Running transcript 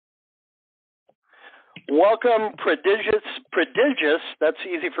Welcome, prodigious, that's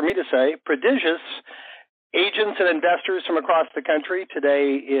easy for me to say, prodigious agents and investors from across the country.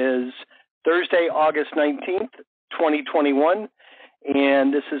 Today is Thursday, August 19th, 2021,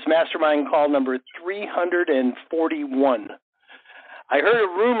 and this is Mastermind call number 341. I heard a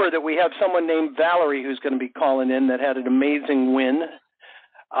rumor that we have someone named Valerie who's going to be calling in that had an amazing win.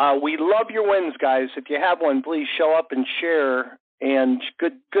 We love your wins, guys. If you have one, please show up and share, and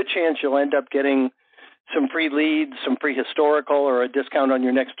good chance you'll end up getting some free leads, some free historical, or a discount on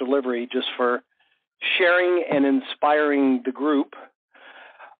your next delivery just for sharing and inspiring the group.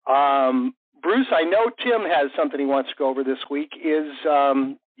 Bruce, I know Tim has something he wants to go over this week. Is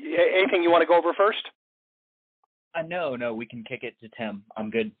anything you want to go over first? No, we can kick it to Tim. I'm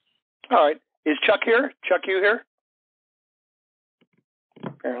good. All right. Is Chuck here? Chuck, you here?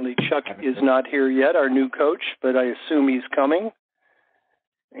 Apparently Chuck is not here yet, our new coach, but I assume he's coming.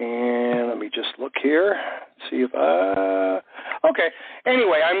 And let me just look here, see if okay.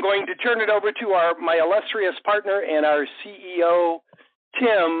 Anyway, I'm going to turn it over to my illustrious partner and our CEO,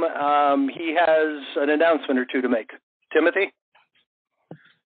 Tim. He has an announcement or two to make. Timothy?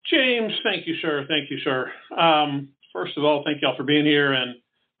 James, thank you, sir. Thank you, sir. First of all, thank you all for being here. And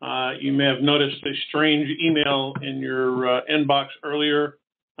you may have noticed a strange email in your inbox earlier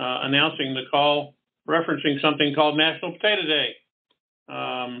announcing the call, referencing something called National Potato Day.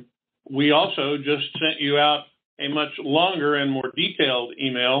 We also just sent you out a much longer and more detailed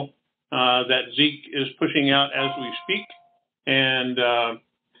email that Zeke is pushing out as we speak. And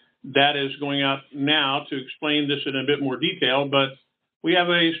that is going out now to explain this in a bit more detail. But we have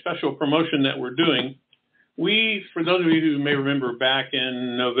a special promotion that we're doing. For those of you who may remember back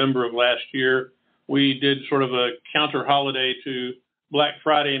in November of last year, we did sort of a counter holiday to Black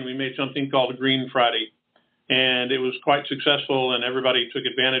Friday, and we made something called Green Friday. And it was quite successful, and everybody took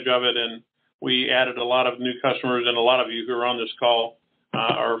advantage of it. And we added a lot of new customers, and a lot of you who are on this call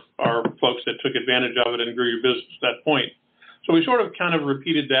are folks that took advantage of it and grew your business at that point. So we sort of kind of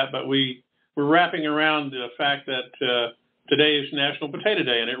repeated that, but we're wrapping around the fact that today is National Potato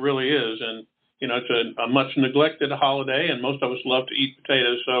Day, and it really is. And, you know, it's a much neglected holiday, and most of us love to eat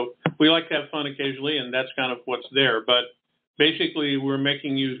potatoes. So we like to have fun occasionally, and that's kind of what's there. But basically, we're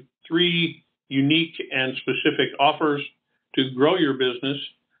making you 3 unique and specific offers to grow your business.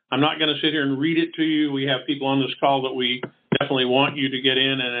 I'm not going to sit here and read it to you. We have people on this call that we definitely want you to get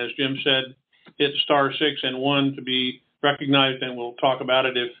in. And as Jim said, hit *6 and 1 to be recognized, and we'll talk about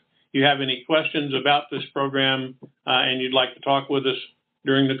it. If you have any questions about this program and you'd like to talk with us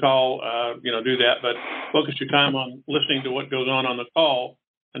during the call, do that. But focus your time on listening to what goes on the call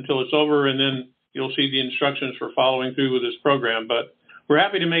until it's over, and then you'll see the instructions for following through with this program. But we're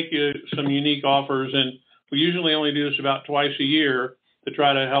happy to make you some unique offers, and we usually only do this about twice a year to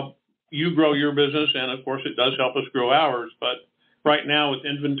try to help you grow your business, and of course it does help us grow ours. But right now, with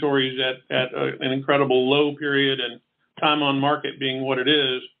inventories at an incredible low period and time on market being what it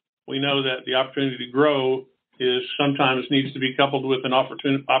is, we know that the opportunity to grow sometimes needs to be coupled with an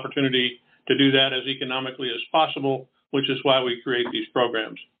opportunity to do that as economically as possible, which is why we create these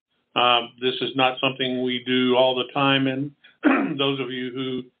programs. This is not something we do all the time, and those of you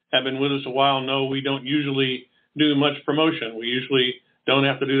who have been with us a while know we don't usually do much promotion. We usually don't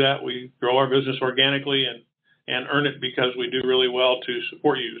have to do that. We grow our business organically and earn it because we do really well to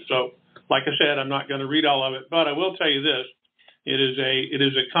support you. So, like I said, I'm not going to read all of it, but I will tell you this. It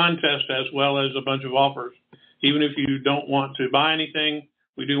is a contest as well as a bunch of offers. Even if you don't want to buy anything,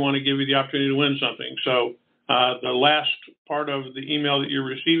 we do want to give you the opportunity to win something. So the last part of the email that you're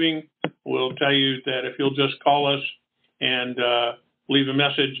receiving will tell you that if you'll just call us and leave a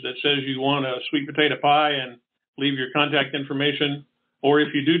message that says you want a sweet potato pie and leave your contact information, or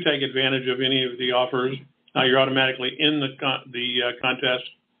if you do take advantage of any of the offers, you're automatically in the contest.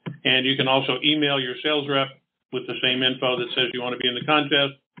 And you can also email your sales rep with the same info that says you want to be in the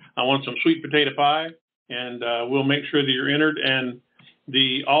contest. I want some sweet potato pie, and we'll make sure that you're entered. And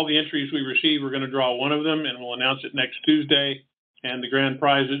all the entries we receive, we're going to draw one of them, and we'll announce it next Tuesday. And the grand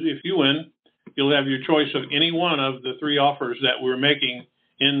prize is, if you win, you'll have your choice of any one of the 3 offers that we're making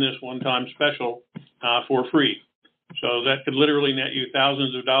in this one-time special for free. So that could literally net you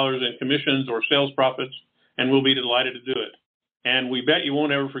thousands of dollars in commissions or sales profits, and we'll be delighted to do it. And we bet you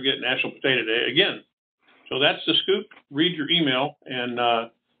won't ever forget National Potato Day again. So that's the scoop. Read your email and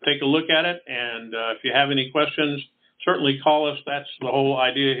take a look at it. And if you have any questions, certainly call us. That's the whole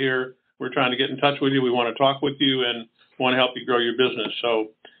idea here. We're trying to get in touch with you. We want to talk with you and want to help you grow your business. So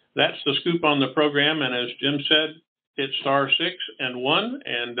that's the scoop on the program. And as Jim said, hit *6 and 1,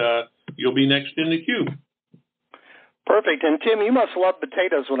 and you'll be next in the queue. Perfect. And Tim, you must love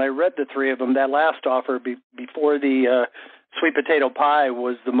potatoes. When I read the three of them, that last offer before the sweet potato pie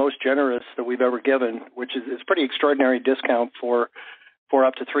was the most generous that we've ever given, which is pretty extraordinary discount for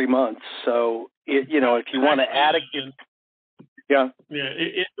up to 3 months. So, if you want to add it, yeah. Yeah,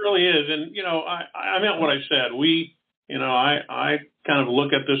 it really is. And, I meant what I said. I kind of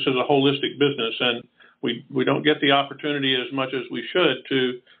look at this as a holistic business, and we don't get the opportunity as much as we should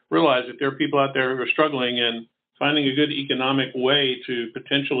to realize that there are people out there who are struggling, and finding a good economic way to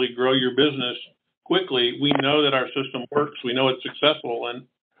potentially grow your business quickly. We know that our system works. We know it's successful, and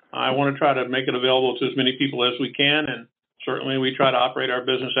I want to try to make it available to as many people as we can. And certainly we try to operate our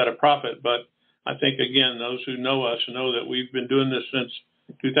business at a profit. But I think, again, those who know us know that we've been doing this since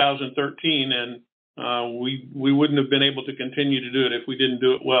 2013, and we wouldn't have been able to continue to do it if we didn't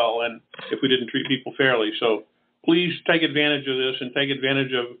do it well and if we didn't treat people fairly. So please take advantage of this and take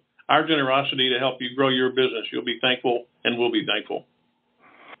advantage of our generosity to help you grow your business. You'll be thankful, and we'll be thankful.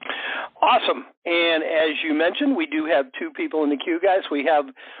 Awesome. And as you mentioned, we do have 2 people in the queue, guys. We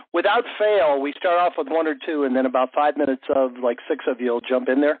have, without fail, we start off with 1 or 2, and then about 5 minutes of 6 of you will jump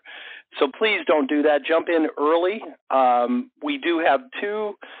in there. So please don't do that. Jump in early. We do have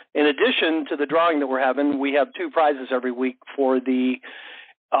 2, in addition to the drawing that we're having, we have 2 prizes every week for the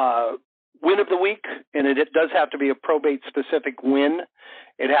win of the week, and it does have to be a probate-specific win.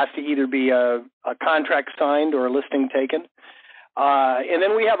 It has to either be a contract signed or a listing taken. And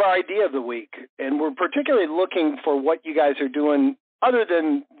then we have our idea of the week, and we're particularly looking for what you guys are doing other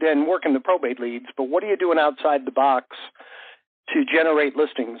than working the probate leads, but what are you doing outside the box to generate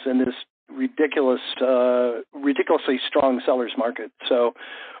listings in this ridiculously strong seller's market? So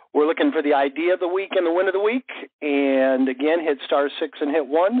we're looking for the idea of the week and the win of the week. And again, hit *6 and hit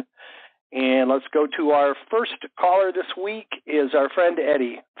 1. And let's go to our first caller this week is our friend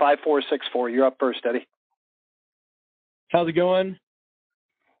Eddie, 5464. You're up first, Eddie. How's it going?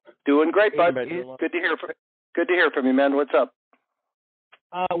 Doing great, bud. Good to hear from you, man. What's up?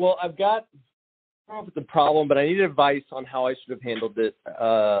 Well, I don't know if it's a problem, but I need advice on how I should have handled it,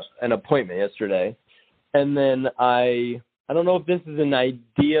 an appointment yesterday. And then I don't know if this is an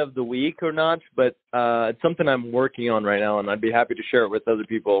idea of the week or not, but it's something I'm working on right now, and I'd be happy to share it with other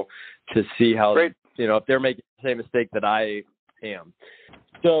people to see how, great. If they're making the same mistake that I am.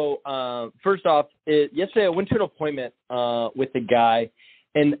 So first off, yesterday I went to an appointment with a guy,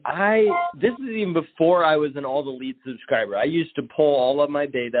 and this is even before I was an All the Leads subscriber. I used to pull all of my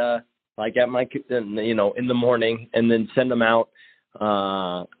data at my in the morning and then send them out,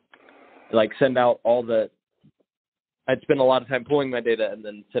 send out all the. I'd spend a lot of time pulling my data and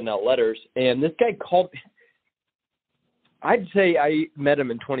then send out letters. And this guy called. I'd say I met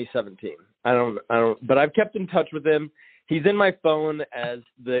him in 2017. I don't, but I've kept in touch with him. He's in my phone as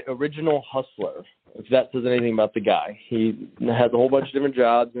the original hustler, if that says anything about the guy. He has a whole bunch of different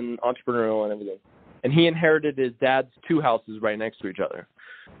jobs and entrepreneurial and everything. And he inherited his dad's 2 houses right next to each other.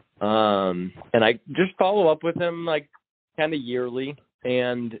 And I just follow up with him kind of yearly.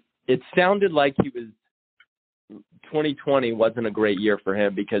 And it sounded like 2020 wasn't a great year for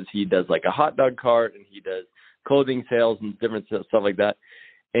him because he does a hot dog cart and he does clothing sales and different stuff like that.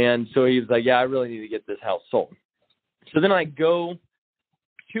 And so he was like, yeah, I really need to get this house sold. So then I go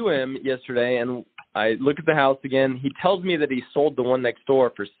to him yesterday and I look at the house again. He tells me that he sold the one next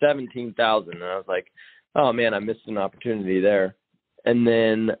door for $17,000. And I was like, oh man, I missed an opportunity there. And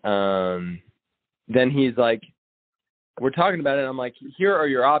then he's like, we're talking about it. And I'm like, here are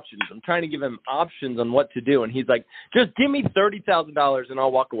your options. I'm trying to give him options on what to do. And he's like, just give me $30,000 and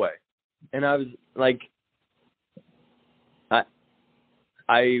I'll walk away. And I was like,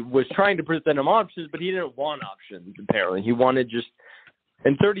 I was trying to present him options, but he didn't want options, apparently. He wanted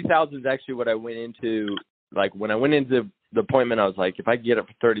and $30,000 is actually what I went into. When I went into the appointment, I was like, if I could get it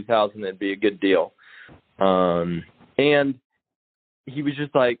for $30,000, it'd be a good deal. And he was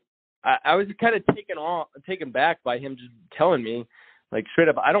just like, I was kind of taken back by him just telling me, straight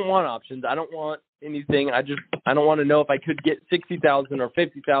up, I don't want options. I don't want anything. I don't want to know if I could get $60,000 or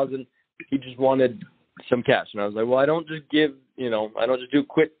 $50,000. He just wanted some cash. And I was like, well, I don't just do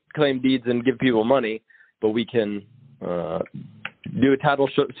quit claim deeds and give people money, but we can do a title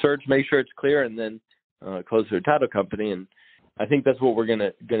search, make sure it's clear, and then close to a title company. And I think that's what we're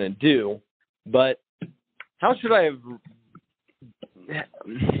gonna do. But how should I have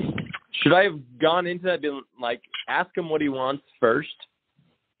gone into that? Being ask him what he wants first.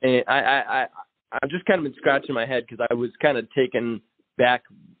 And I've just kind of been scratching my head because I was kind of taken back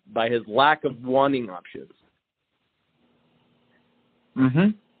by his lack of wanting options.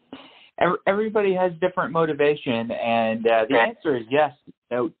 Mm-hmm. Everybody has different motivation, and the answer is yes.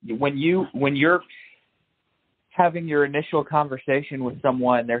 So when you're having your initial conversation with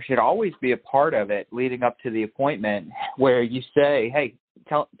someone, there should always be a part of it leading up to the appointment where you say, hey,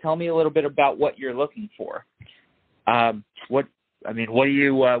 tell me a little bit about what you're looking for. What do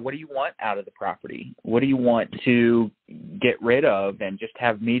you want out of the property? What do you want to get rid of and just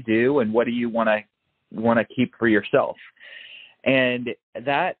have me do? And what do you want to keep for yourself? And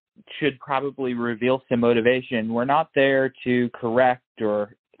that should probably reveal some motivation. We're not there to correct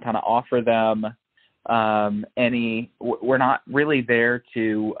or kind of offer them we're not really there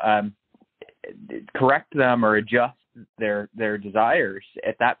to correct them or adjust their desires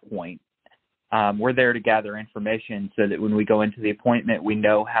at that point. We're there to gather information so that when we go into the appointment, we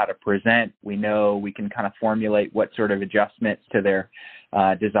know how to present. We know we can kind of formulate what sort of adjustments to their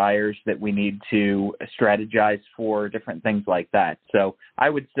desires that we need to strategize for, different things like that. So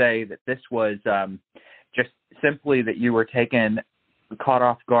I would say that this was just simply that you were caught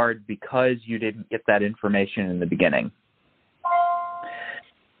off guard because you didn't get that information in the beginning.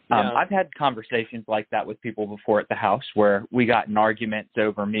 I've had conversations like that with people before at the house where we got in arguments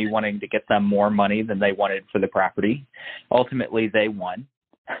over me wanting to get them more money than they wanted for the property. Ultimately, they won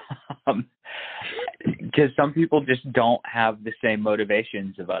because some people just don't have the same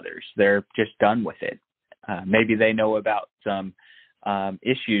motivations of others. They're just done with it. Maybe they know about some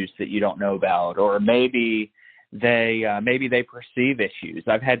issues that you don't know about, or maybe they perceive issues.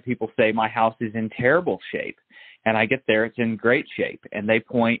 I've had people say my house is in terrible shape. And I get there, it's in great shape. And they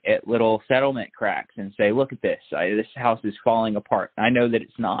point at little settlement cracks and say, look at this. This house is falling apart. I know that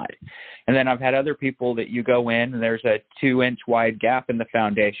it's not. And then I've had other people that you go in and there's a 2-inch wide gap in the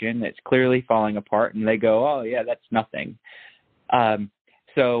foundation that's clearly falling apart. And they go, oh, yeah, that's nothing.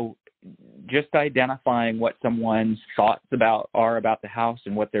 So just identifying what someone's thoughts are about the house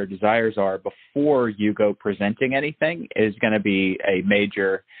and what their desires are before you go presenting anything is going to be a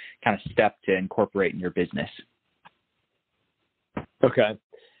major kind of step to incorporate in your business. Okay.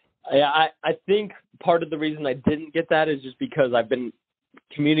 Yeah, I think part of the reason I didn't get that is just because I've been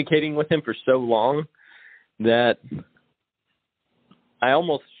communicating with him for so long that I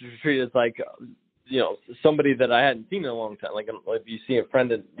almost treat it as like, somebody that I hadn't seen in a long time. Like if you see a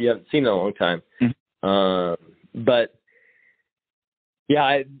friend that you haven't seen in a long time. Mm-hmm. But yeah,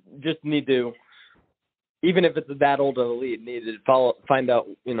 I just need to, even if it's that old of a lead, need to find out,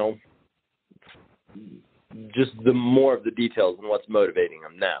 just the more of the details and what's motivating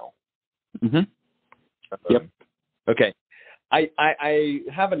them now. Mm-hmm. Yep. Okay. I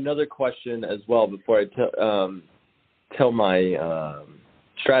have another question as well before I tell my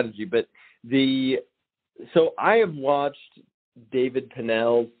strategy, but so I have watched David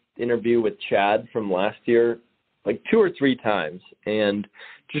Pinnell's interview with Chad from last year like 2 or 3 times and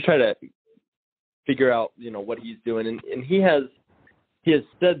just try to figure out, what he's doing. And he has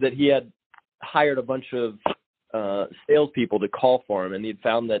said that he had hired a bunch of salespeople to call for him, and he'd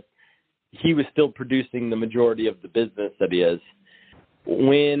found that he was still producing the majority of the business that he is.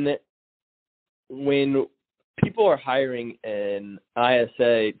 When people are hiring an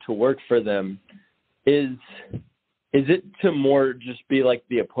ISA to work for them, is it to more just be like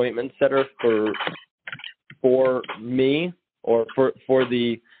the appointment setter for me or for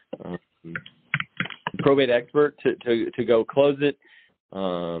the probate expert to go close it?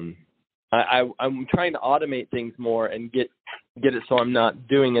 I'm trying to automate things more and get it so I'm not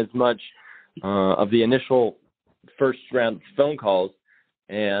doing as much of the initial first round phone calls.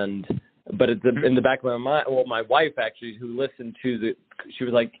 But in the back of my mind, well, my wife actually, who listened to she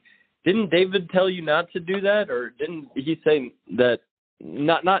was like, "Didn't David tell you not to do that, or didn't he say that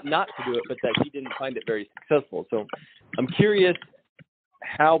not to do it, but that he didn't find it very successful?" So I'm curious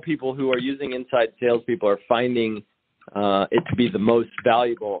how people who are using inside salespeople are finding it to be the most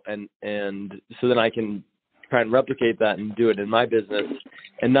valuable, and so then I can try and replicate that and do it in my business,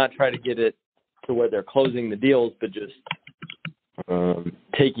 and not try to get it to where they're closing the deals, but just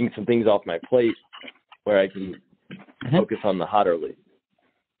taking some things off my plate where I can focus on the hotter leads.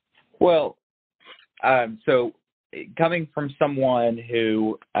 Well, so coming from someone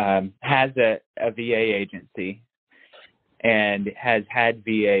who has a VA agency and has had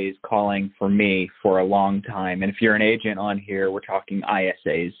VAs calling for me for a long time, and if you're an agent on here, we're talking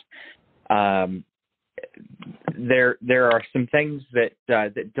ISAs. There are some things that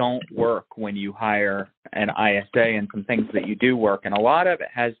don't work when you hire an ISA, and some things that you do work, and a lot of it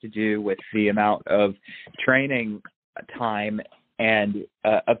has to do with the amount of training time and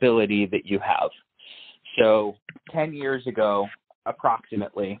ability that you have. So 10 years ago,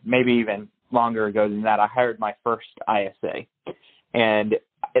 approximately, maybe even longer ago than that, I hired my first ISA. And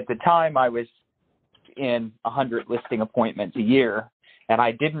at the time, I was in 100 listing appointments a year, and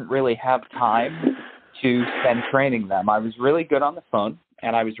I didn't really have time to spend training them. I was really good on the phone,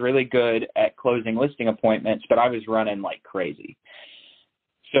 and I was really good at closing listing appointments, but I was running like crazy.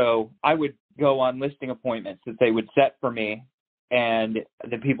 So I would go on listing appointments that they would set for me, and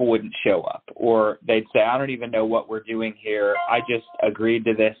the people wouldn't show up. Or they'd say, I don't even know what we're doing here. I just agreed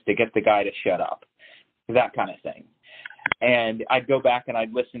to this to get the guy to shut up, that kind of thing. And I'd go back and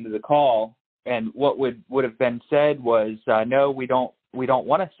I'd listen to the call, and what would have been said was, no, we don't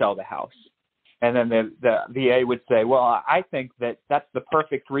want to sell the house. And then the VA would say, well, I think that's the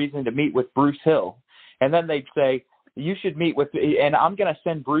perfect reason to meet with Bruce Hill. And then they'd say, you should meet with, and I'm going to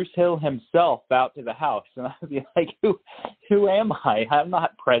send Bruce Hill himself out to the house. And I'd be like, who am I? I'm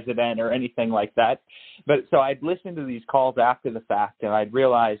not president or anything like that. But so I'd listen to these calls after the fact, and I'd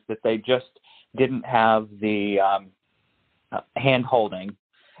realize that they just didn't have the hand-holding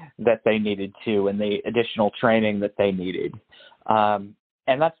that they needed to and the additional training that they needed.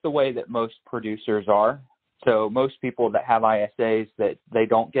 And that's the way that most producers are. So most people that have ISAs that they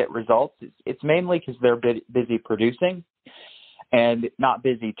don't get results, it's mainly because they're busy producing and not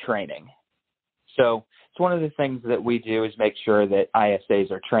busy training. So it's one of the things that we do is make sure that ISAs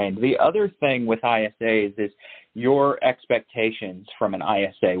are trained. The other thing with ISAs is your expectations from an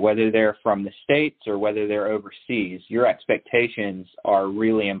ISA, whether they're from the States or whether they're overseas, your expectations are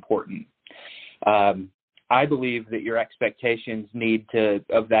really important. I believe that your expectations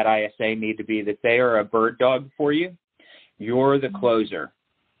of that ISA need to be that they are a bird dog for you. You're the closer.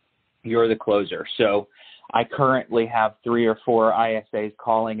 So I currently have 3 or 4 ISAs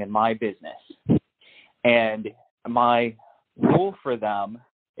calling in my business. And my rule for them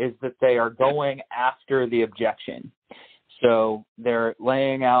is that they are going after the objection. So they're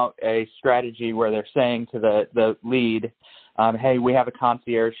laying out a strategy where they're saying to the lead, hey, we have a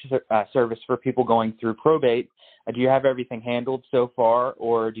concierge service for people going through probate. Do you have everything handled so far,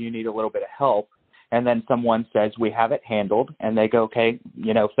 or do you need a little bit of help? And then someone says, we have it handled. And they go, okay,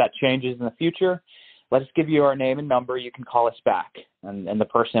 if that changes in the future, let us give you our name and number. You can call us back. And the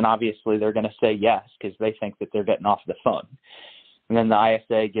person, obviously, they're going to say yes because they think that they're getting off the phone. And then the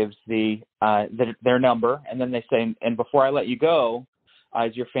ISA gives their number. And then they say, and before I let you go,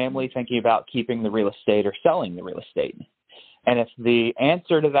 is your family thinking about keeping the real estate or selling the real estate? And if the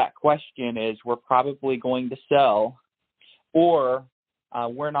answer to that question is we're probably going to sell, or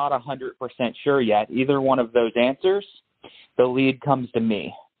we're not 100% sure yet, either one of those answers, the lead comes to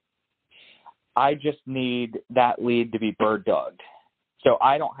me. I just need that lead to be bird dogged. So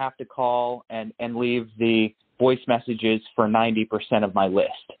I don't have to call and leave the voice messages for 90% of my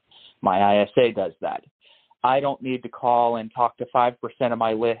list. My ISA does that. I don't need to call and talk to 5% of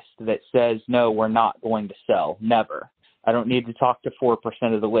my list that says, no, we're not going to sell. Never. I don't need to talk to 4%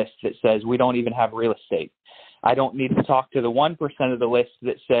 of the list that says we don't even have real estate. I don't need to talk to the 1% of the list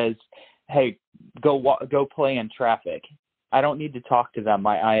that says, hey, go play in traffic. I don't need to talk to them.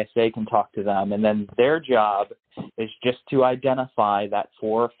 My ISA can talk to them. And then their job is just to identify that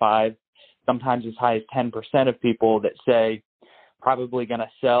 4 or 5, sometimes as high as 10% of people that say probably going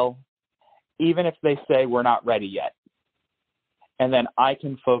to sell, even if they say we're not ready yet. And then I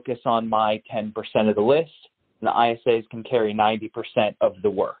can focus on my 10% of the list. And the ISAs can carry 90% of the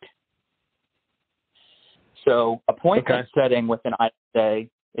work. So appointment setting with an ISA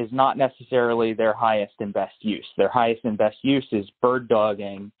is not necessarily their highest and best use. Their highest and best use is bird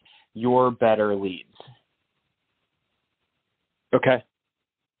dogging your better leads. Okay.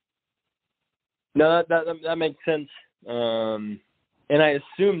 No, that makes sense. And I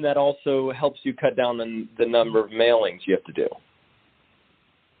assume that also helps you cut down the number of mailings you have to do.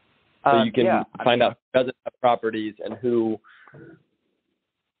 So you can find out who doesn't have properties and who,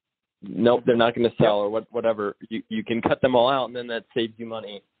 nope, they're not going to sell or whatever. You can cut them all out, and then that saves you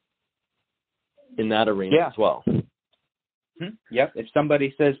money in that arena as well. Mm-hmm. Yep. If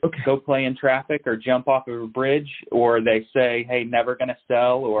somebody says, go play in traffic or jump off of a bridge, or they say, hey, never going to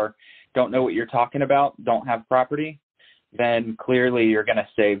sell, or don't know what you're talking about, don't have property, then clearly you're going to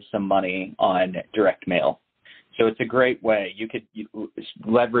save some money on direct mail. So it's a great way. You could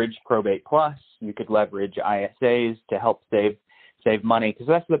leverage Probate Plus. You could leverage ISAs to help save money, because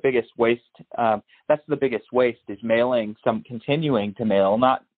that's the biggest waste. That's the biggest waste is continuing to mail,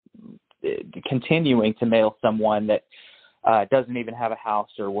 not continuing to mail someone that doesn't even have a house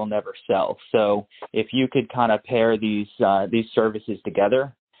or will never sell. So if you could kind of pair these services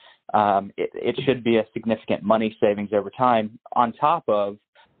together, it should be a significant money savings over time, on top of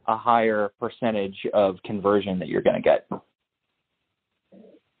a higher percentage of conversion that you're going to get.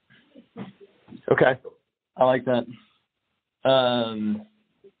 Okay. I like that.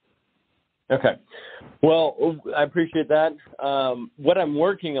 Okay. Well, I appreciate that. What I'm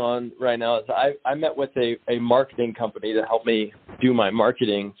working on right now is I met with a marketing company to help me do my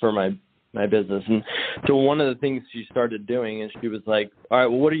marketing for my business. And so one of the things she started doing is she was like, all right,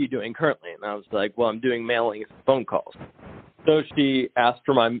 well, what are you doing currently? And I was like, well, I'm doing mailings and phone calls. So she asked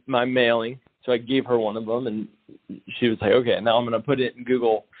for my mailing. So I gave her one of them, and she was like, okay, now I'm going to put it in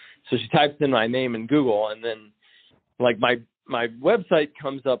Google. So she types in my name in Google, and then like my website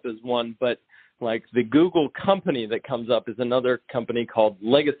comes up as one, but like the Google company that comes up is another company called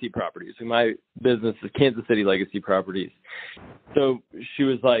Legacy Properties. And my business is Kansas City Legacy Properties. So she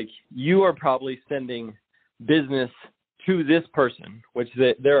was like, you are probably sending business to this person, which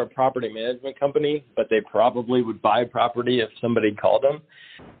they're a property management company, but they probably would buy property if somebody called them.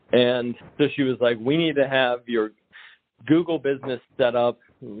 And so she was like, we need to have your Google business set up.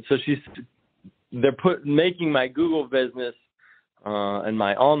 So they're making my Google business and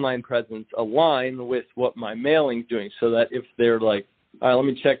my online presence align with what my mailing's doing, so that if they're like, all right, let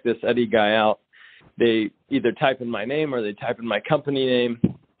me check this Eddie guy out, they either type in my name or they type in my company name,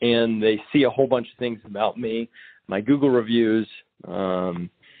 and they see a whole bunch of things about me, my Google reviews, my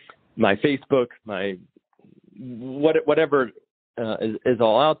Facebook, my whatever is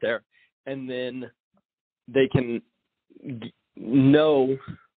all out there, and then they can know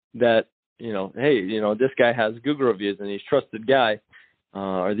that, hey, this guy has Google reviews and he's a trusted guy,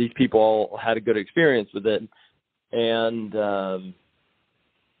 or these people all had a good experience with it. And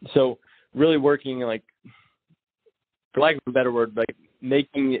so really working, like, for lack of a better word, like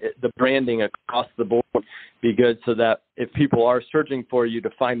making the branding across the board be good, so that if people are searching for you to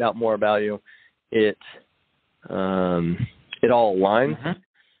find out more about you, it all aligns. Mm-hmm.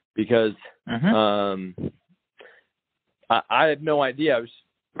 Because I had no idea. I was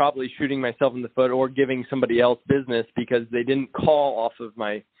probably shooting myself in the foot or giving somebody else business because they didn't call off of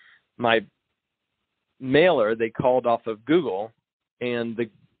my mailer. They called off of Google, and the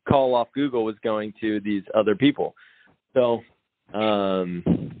call off Google was going to these other people. So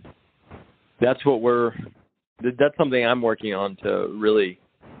that's something I'm working on to really,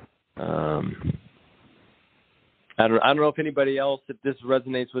 I don't know if anybody else, if this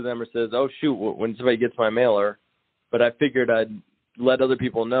resonates with them or says, oh shoot, when somebody gets my mailer, but I figured I'd let other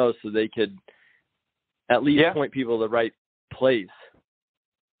people know so they could at least point people to the right place.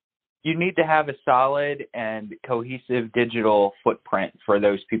 You need to have a solid and cohesive digital footprint for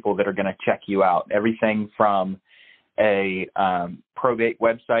those people that are going to check you out. Everything from a probate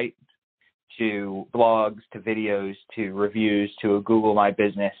website to blogs to videos to reviews to a Google My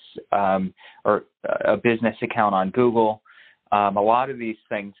Business or a business account on Google. A lot of these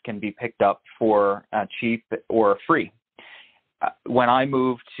things can be picked up for cheap or free. When I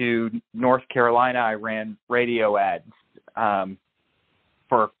moved to North Carolina, I ran radio ads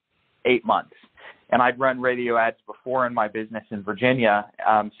for 8 months. And I'd run radio ads before in my business in Virginia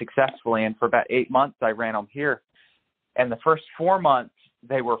successfully. And for about 8 months, I ran them here. And the first 4 months,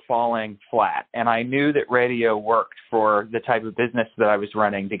 they were falling flat. And I knew that radio worked for the type of business that I was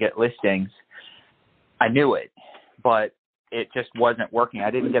running to get listings. I knew it, but it just wasn't working.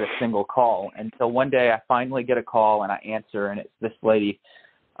 I didn't get a single call until one day I finally get a call and I answer, and it's this lady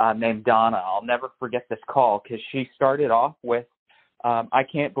named Donna. I'll never forget this call because she started off with, I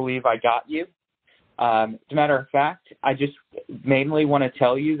can't believe I got you. As a matter of fact, I just mainly want to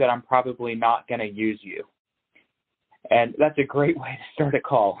tell you that I'm probably not going to use you. And that's a great way to start a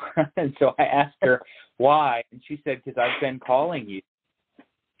call. And so I asked her why, and she said, because I've been calling you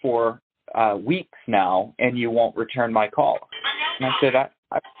for weeks now, and you won't return my call. And I said, I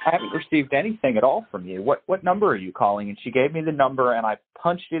haven't received anything at all from you. What number are you calling? And she gave me the number, and I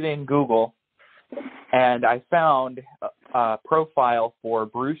punched it in Google, and I found a profile for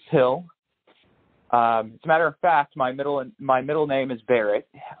Bruce Hill. As a matter of fact, my middle name is Barrett,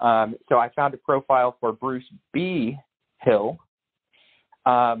 so I found a profile for Bruce B. Hill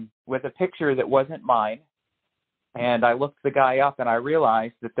with a picture that wasn't mine. And I looked the guy up, and I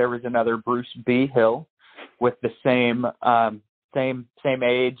realized that there was another Bruce B. Hill with the same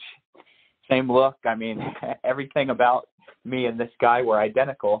age, same look. I mean, everything about me and this guy were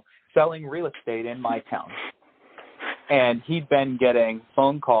identical, selling real estate in my town. And he'd been getting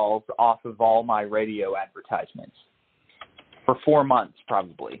phone calls off of all my radio advertisements for 4 months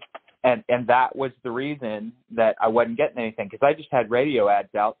probably. And that was the reason that I wasn't getting anything, because I just had radio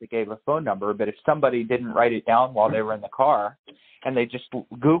ads out that gave a phone number. But if somebody didn't write it down while they were in the car and they just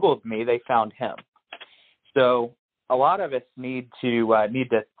Googled me, they found him. So a lot of us need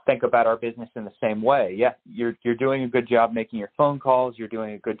to think about our business in the same way. Yeah, you're doing a good job making your phone calls. You're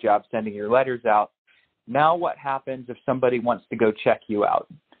doing a good job sending your letters out. Now what happens if somebody wants to go check you out?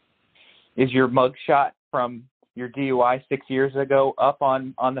 Is your mugshot from your DUI 6 years ago up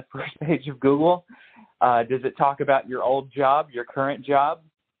on the first page of Google? Does it talk about your old job, your current job?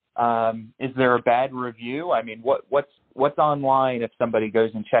 Is there a bad review? I mean, what's online if somebody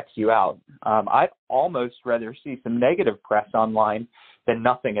goes and checks you out? I'd almost rather see some negative press online than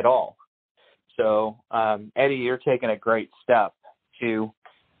nothing at all. So, Eddie, you're taking a great step to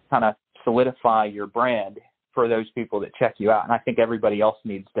kind of solidify your brand for those people that check you out. And I think everybody else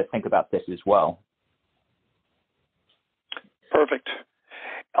needs to think about this as well. Perfect.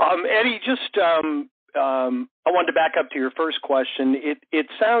 Eddie, just I wanted to back up to your first question. It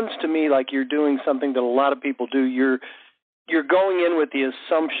sounds to me like you're doing something that a lot of people do. You're going in with the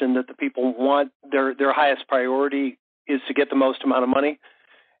assumption that the people want their highest priority is to get the most amount of money.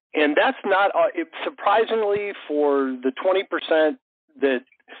 And that's not, surprisingly, for the 20% that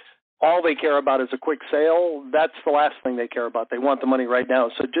all they care about is a quick sale, that's the last thing they care about. They want the money right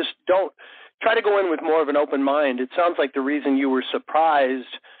now. So just don't try to go in with more of an open mind. It sounds like the reason you were surprised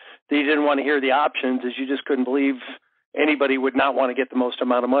that you didn't want to hear the options is you just couldn't believe anybody would not want to get the most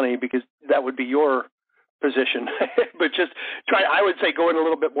amount of money, because that would be your position. But just I would say go in a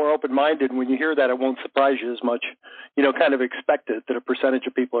little bit more open-minded. When you hear that, it won't surprise you as much. Kind of expect it that a percentage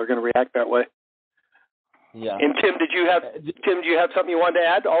of people are going to react that way. Yeah. And Tim, do you have something you wanted to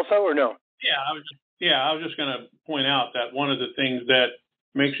add also, or no? I was just going to point out that one of the things that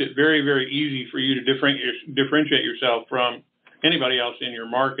makes it very, very easy for you to differentiate yourself from anybody else in your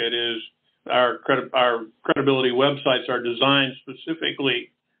market is our credibility websites are designed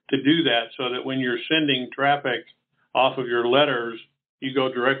specifically to do that, so that when you're sending traffic off of your letters, you go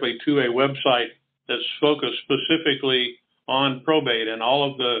directly to a website that's focused specifically on probate, and all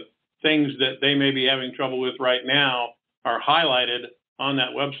of the things that they may be having trouble with right now are highlighted on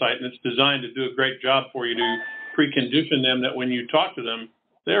that website, and it's designed to do a great job for you to precondition them that when you talk to them,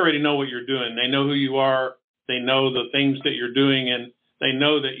 they already know what you're doing. They know who you are. They know the things that you're doing, and they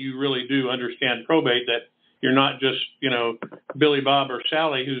know that you really do understand probate, that you're not just, Billy Bob or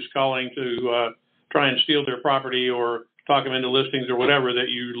Sally who's calling to try and steal their property or talk them into listings or whatever, that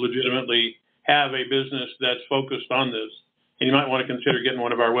you legitimately have a business that's focused on this. And you might want to consider getting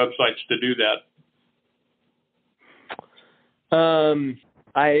one of our websites to do that.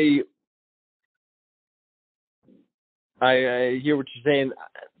 I hear what you're saying.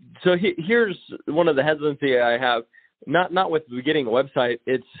 So here's one of the hesitancy I have, not with getting a website.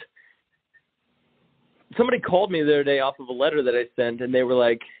 It's somebody called me the other day off of a letter that I sent, and they were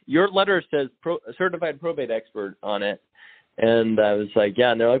like, your letter says certified probate expert on it. And I was like,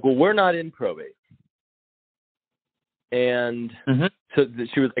 yeah. And they're like, well, we're not in probate. And so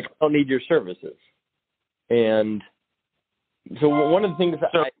she was like, I don't need your services. And so one of the things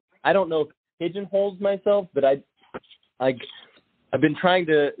I don't know if it pigeonholes myself, but I've been trying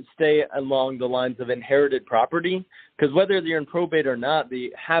to stay along the lines of inherited property, because whether you're in probate or not,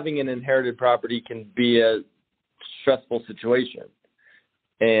 having an inherited property can be a stressful situation.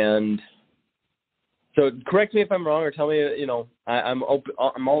 And so correct me if I'm wrong, or tell me, I'm open,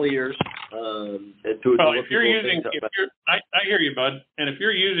 I'm all ears. I hear you, bud. And if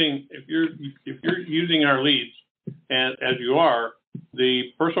you're using our leads, and as you are,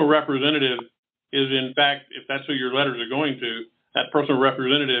 the personal representative is, in fact, if that's who your letters are going to, that personal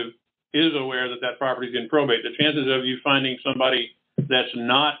representative is aware that property is in probate. The chances of you finding somebody that's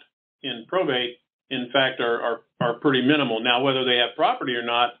not in probate, in fact, are pretty minimal. Now, whether they have property or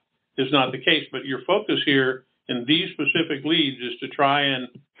not is not the case, but your focus here in these specific leads is to try and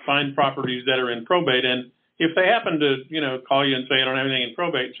find properties that are in probate. And if they happen to, call you and say, I don't have anything in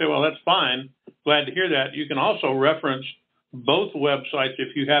probate, say, well, that's fine. Glad to hear that. You can also reference both websites.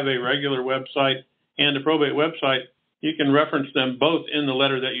 If you have a regular website and a probate website, you can reference them both in the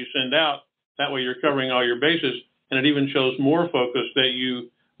letter that you send out. That way you're covering all your bases, and it even shows more focus that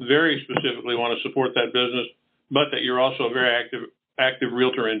you very specifically want to support that business, but that you're also a very active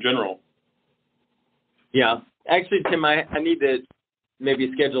realtor in general. Yeah. Actually, Tim, I need to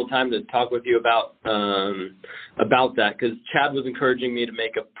maybe schedule time to talk with you about that, because Chad was encouraging me to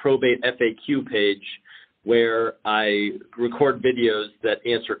make a probate FAQ page where I record videos that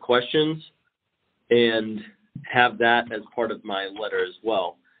answer questions and have that as part of my letter as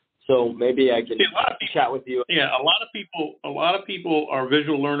well. So maybe I can chat with you. Yeah, a lot of people are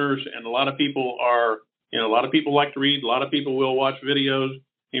visual learners, and a lot of people are, a lot of people like to read. A lot of people will watch videos.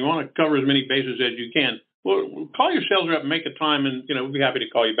 You want to cover as many bases as you can. Well, call your sales rep and make a time, and we'll be happy to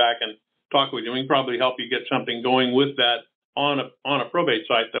call you back and talk with you. We can probably help you get something going with that on a probate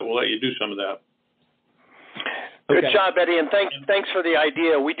site that will let you do some of that. Good job, Eddie, and thanks for the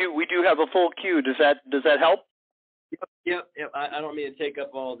idea. We do have a full queue. Does that help? Yep. I don't mean to take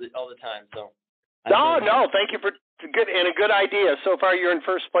up all the time, so. No. Thank you for a good idea. So far, you're in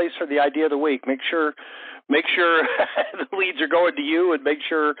first place for the idea of the week. Make sure the leads are going to you, and make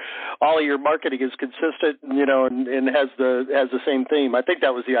sure all of your marketing is consistent, and has the same theme. I think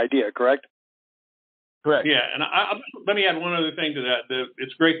that was the idea, correct? Correct. Yeah, and let me add one other thing to that.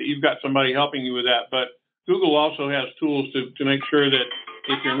 It's great that you've got somebody helping you with that, but Google also has tools to make sure that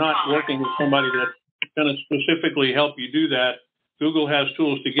if you're not working with somebody that's going to specifically help you do that, Google has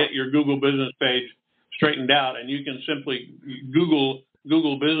tools to get your Google business page straightened out, and you can simply Google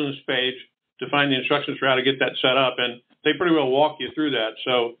business page to find the instructions for how to get that set up, and they pretty well walk you through that.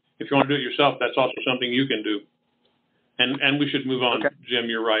 So if you want to do it yourself, that's also something you can do. And we should move on, okay. Jim,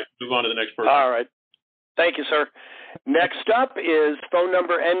 you're right. Move on to the next person. All right. Thank you, sir. Next up is phone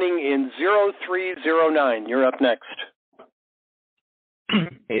number ending in 0309. You're up next.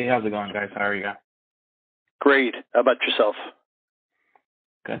 Hey, how's it going, guys? How are you? Great. How about yourself?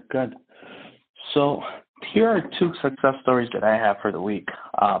 Good. So here are two success stories that I have for the week.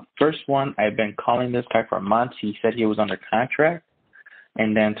 First one, I've been calling this guy for months. He said he was under contract,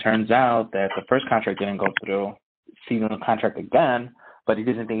 and then turns out that the first contract didn't go through. Seeing the contract again, but he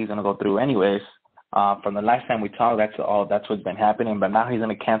doesn't think he's going to go through anyways. From the last time we talked, that's what's been happening. But now he's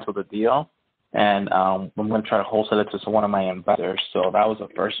going to cancel the deal, and I'm going to try to wholesale it to one of my investors. So that was the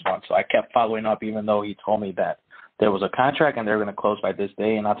first one. So I kept following up, even though he told me that there was a contract and they were going to close by this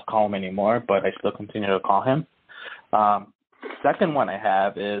day, and not to call him anymore. But I still continue to call him. Second one I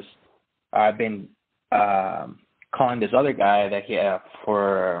have is I've been calling this other guy that he had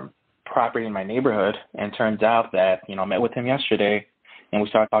for property in my neighborhood, and turns out that I met with him yesterday. And we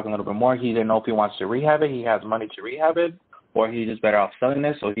started talking a little bit more. He didn't know if he wants to rehab it. He has money to rehab it, or he's just better off selling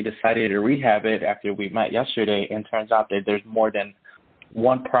it. So he decided to rehab it after we met yesterday. And turns out that there's more than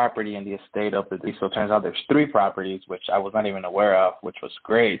one property in the estate of the lease. So it turns out there's 3 properties, which I was not even aware of, which was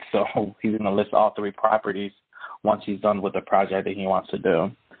great. So he's going to list all 3 properties once he's done with the project that he wants to do.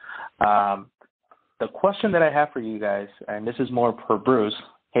 The question that I have for you guys, and this is more for Bruce.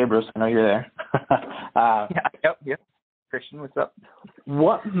 Hey, Bruce, I know you're there. Yep. Christian, what's up?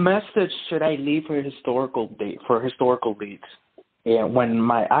 What message should I leave for historical leads? And when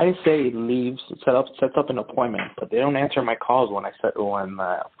my ISA sets up an appointment, but they don't answer my calls when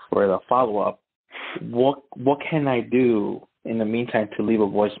for the follow up, what can I do in the meantime to leave a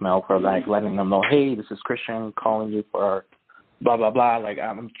voicemail for letting them know, hey, this is Christian calling you for blah blah blah.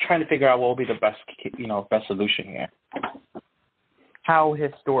 I'm trying to figure out what will be the best solution here. How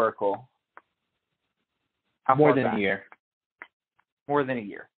historical? More than a year. More than a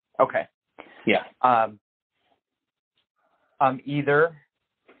year. Okay. Yeah. I'm either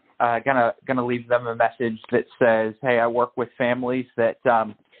gonna leave them a message that says, "Hey, I work with families that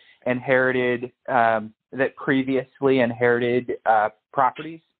previously inherited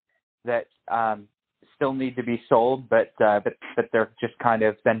properties that still need to be sold, but they're just kind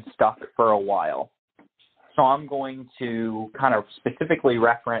of been stuck for a while." So I'm going to kind of specifically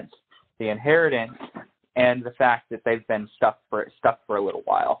reference the inheritance and the fact that they've been stuck for a little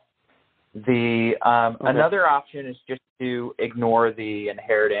while. Another option is just to ignore the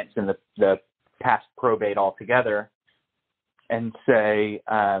inheritance and the past probate altogether, and say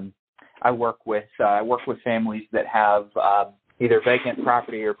I work with families that have either vacant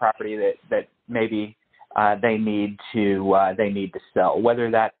property or property that maybe they need to sell,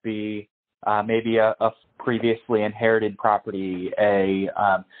 whether that be maybe a previously inherited property, a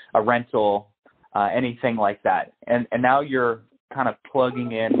rental, anything like that. And now you're kind of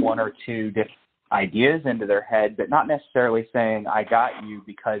plugging in 1 or 2 different ideas into their head, but not necessarily saying, I got you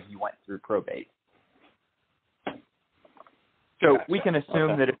because you went through probate. So we can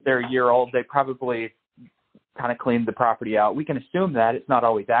assume that if they're a year old, they probably kind of cleaned the property out. We can assume that. It's not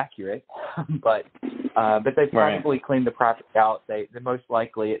always accurate, but they probably cleaned the property out. They most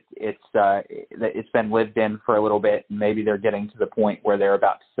likely it's been lived in for a little bit, and maybe they're getting to the point where they're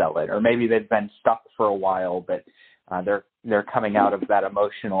about to sell it, or maybe they've been stuck for a while, but they're coming out of that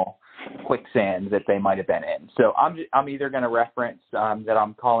emotional quicksand that they might have been in. So I'm either going to reference that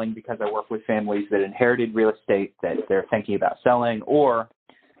I'm calling because I work with families that inherited real estate that they're thinking about selling, or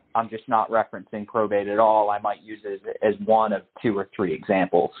I'm just not referencing probate at all. I might use it as 1 of 2 or 3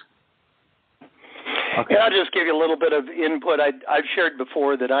 examples. Okay. And I'll just give you a little bit of input. I've shared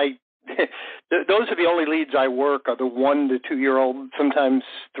before that those are the only leads I work are the 1 to 2 year old, sometimes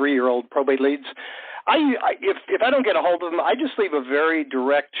 3-year-old probate leads. If I don't get a hold of them, I just leave a very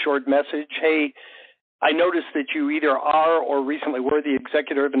direct, short message. Hey, I noticed that you either are or recently were the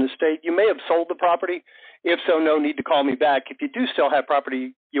executor of an estate. You may have sold the property. If so, no need to call me back. If you do still have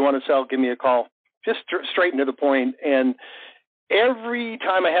property you want to sell, give me a call. just straight and to the point. And every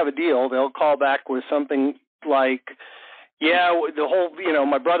time I have a deal, they'll call back with something like, yeah, the whole,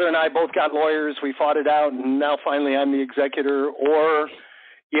 my brother and I both got lawyers. We fought it out, and now finally I'm the executor. Or,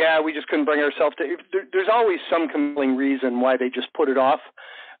 yeah, we just couldn't bring ourselves to. There's always some compelling reason why they just put it off.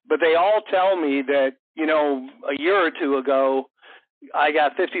 But they all tell me that, a year or two ago, I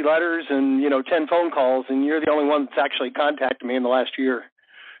got 50 letters and, 10 phone calls, and you're the only one that's actually contacted me in the last year.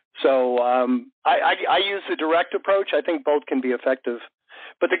 So I use the direct approach. I think both can be effective.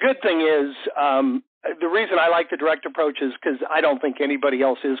 But the good thing is, the reason I like the direct approach is because I don't think anybody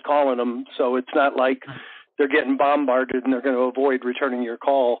else is calling them. So it's not like they're getting bombarded and they're going to avoid returning your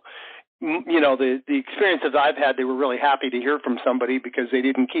call. The experiences I've had, they were really happy to hear from somebody because they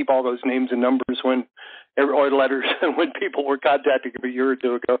didn't keep all those names and numbers or letters when people were contacting them a year or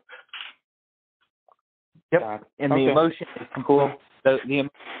two ago. Yep, and the emotion is cool. The emotion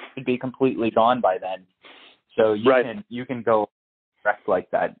should be completely gone by then. So you can go direct like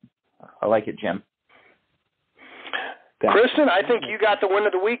that. I like it, Jim. Christan, I think you got the win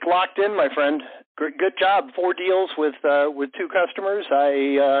of the week locked in, my friend. Good job. 4 deals with 2 customers.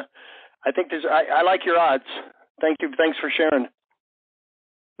 I think I like your odds. Thank you. Thanks for sharing.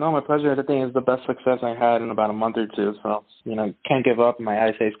 No, my pleasure. I think it's the best success I had in about a month or two. So, can't give up. My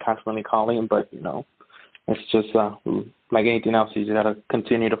ISA is constantly calling, but, it's just like anything else. You just got to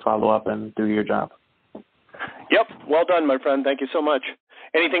continue to follow up and do your job. Yep. Well done, my friend. Thank you so much.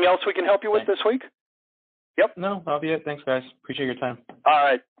 Anything else we can help you with this week? Yep. No, that'll be it. Thanks, guys. Appreciate your time. All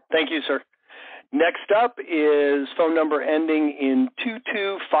right. Thank you, sir. Next up is phone number ending in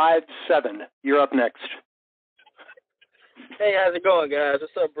 2257. You're up next. Hey, how's it going, guys?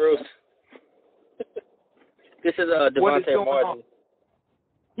 What's up, Bruce? This is Devontae Martin.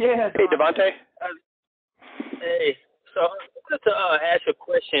 Yeah. Hey, Devontae. Hey. So I wanted to ask you a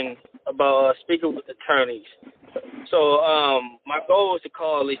question about speaking with attorneys. So my goal is to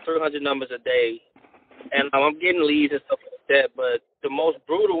call at least 300 numbers a day, and I'm getting leads and stuff like that, but the most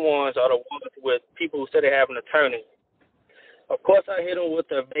brutal ones are the ones with people who say they have an attorney. Of course, I hit them with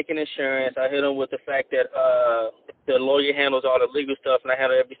the vacant insurance. I hit them with the fact that the lawyer handles all the legal stuff, and I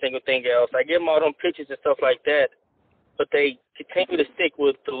handle every single thing else. I give them all them pictures and stuff like that, but they continue to stick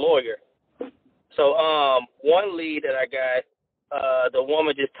with the lawyer. So one lead that I got, the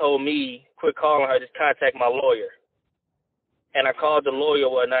woman just told me, quit calling her, just contact my lawyer. And I called the lawyer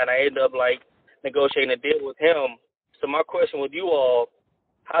or whatnot, and I ended up, negotiating a deal with him. So my question with you all,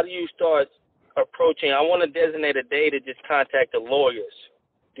 how do you start approaching? I want to designate a day to just contact the lawyers.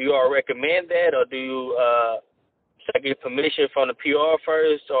 Do you all recommend that, or do you should I get permission from the PR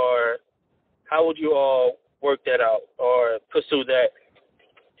first, or how would you all work that out or pursue that?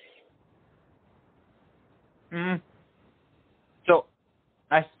 So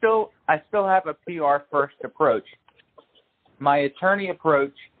I still have a PR first approach. My attorney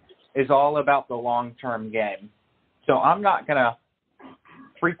approach is all about the long-term game. So I'm not going to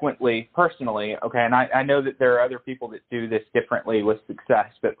frequently, personally, and I know that there are other people that do this differently with success,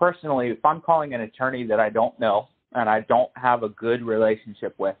 but personally, if I'm calling an attorney that I don't know and I don't have a good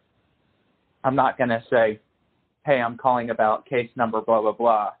relationship with, I'm not going to say, hey, I'm calling about case number blah, blah,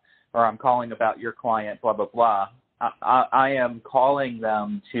 blah, or I'm calling about your client, blah, blah, blah. I am calling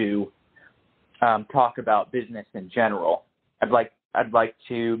them to talk about business in general. I'd like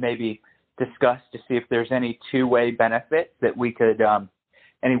to maybe discuss to see if there's any two-way benefit that we could,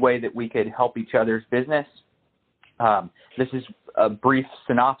 any way that we could help each other's business. This is a brief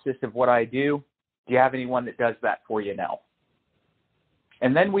synopsis of what I do. Do you have anyone that does that for you now?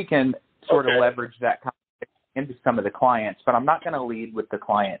 And then we can sort of leverage that into some of the clients, but I'm not going to lead with the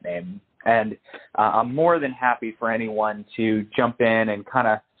client name. And I'm more than happy for anyone to jump in and kind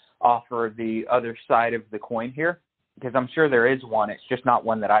of offer the other side of the coin here, because I'm sure there is one. It's just not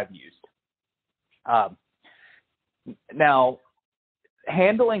one that I've used. Now,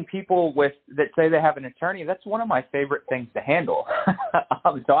 handling people that say they have an attorney, that's one of my favorite things to handle.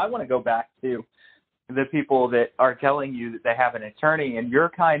 So I want to go back to the people that are telling you that they have an attorney, and you're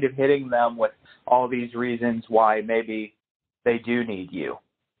kind of hitting them with all these reasons why maybe they do need you.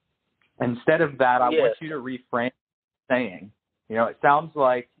 Instead of that, I want you to reframe saying, it sounds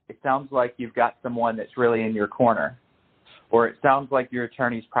like you've got someone that's really in your corner, or it sounds like your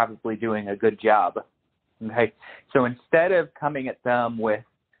attorney's probably doing a good job. Okay, so instead of coming at them with,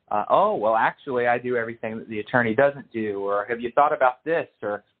 actually, I do everything that the attorney doesn't do, or have you thought about this,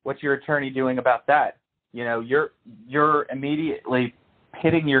 or what's your attorney doing about that? You're immediately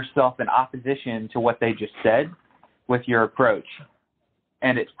pitting yourself in opposition to what they just said with your approach,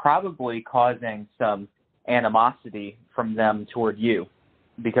 and it's probably causing some animosity from them toward you,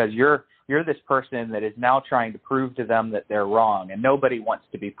 because you're you're this person that is now trying to prove to them that they're wrong, and nobody wants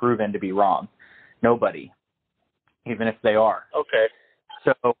to be proven to be wrong. Nobody, even if they are. Okay.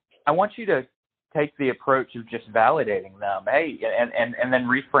 So I want you to take the approach of just validating them, hey, and then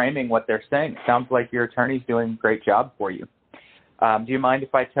reframing what they're saying. It sounds like your attorney's doing a great job for you. Do you mind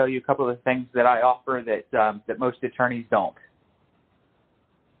if I tell you a couple of things that I offer that most attorneys don't?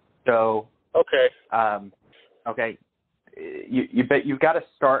 So, okay. Okay, you've got to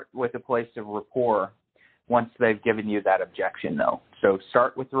start with a place of rapport once they've given you that objection, though. So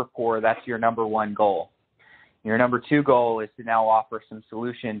start with rapport. That's your number one goal. Your number two goal is to now offer some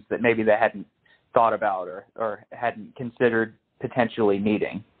solutions that maybe they hadn't thought about or hadn't considered potentially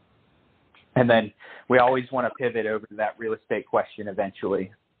needing. And then we always want to pivot over to that real estate question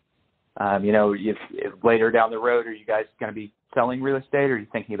eventually. If later down the road, are you guys going to be selling real estate, or are you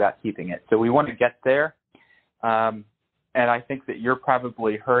thinking about keeping it? So we want to get there. And I think that you're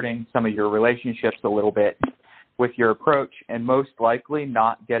probably hurting some of your relationships a little bit with your approach, and most likely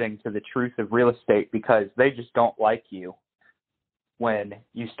not getting to the truth of real estate because they just don't like you when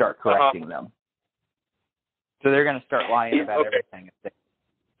you start correcting them. So they're going to start lying about everything.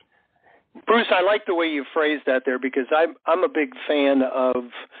 Bruce, I like the way you phrased that there, because I'm a big fan of,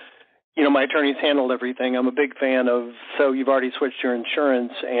 my attorneys handled everything. I'm a big fan of, so you've already switched your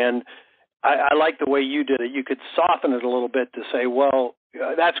insurance, and I like the way you did it. You could soften it a little bit to say, well,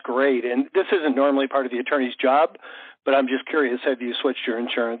 that's great, and this isn't normally part of the attorney's job, but I'm just curious, have you switched your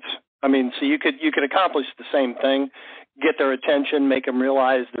insurance? I mean, so you could accomplish the same thing, get their attention, make them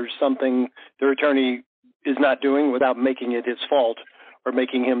realize there's something their attorney is not doing without making it his fault or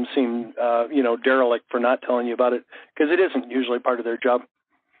making him seem, derelict for not telling you about it, because it isn't usually part of their job.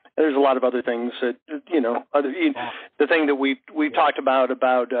 There's a lot of other things that, the thing that we've talked about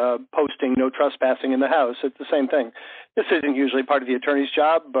posting no trespassing in the house. It's the same thing. This isn't usually part of the attorney's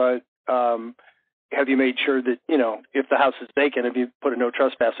job, but have you made sure that, if the house is vacant, have you put a no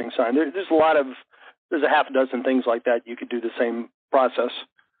trespassing sign? There's a half a dozen things like that. You could do the same process.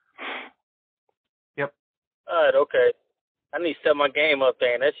 Yep. All right, okay. I need to set my game up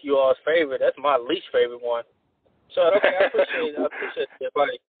there, and that's you all's favorite. That's my least favorite one. So, okay, I appreciate the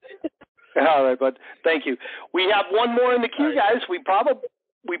advice. All right, bud. Thank you. We have one more in the queue, guys. We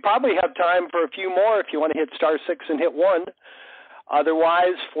probably have time for a few more if you want to hit *6 and hit 1.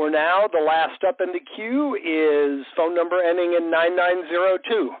 Otherwise, for now, the last up in the queue is phone number ending in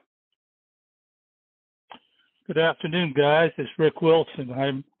 9902. Good afternoon, guys. It's Rick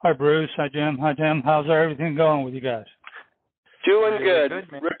Wilson. Hi, Bruce. Hi, Jim. Hi, Tim. How's everything going with you guys? Doing good.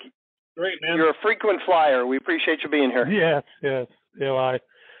 Man. Rick, Great, man. you're a frequent flyer. We appreciate you being here. Yes.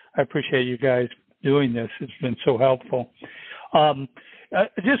 I appreciate you guys doing this. It's been so helpful.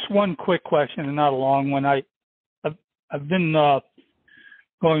 Just one quick question, and not a long one. I've been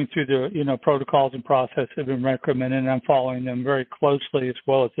going through the protocols and process have been recommended, and I'm following them very closely, as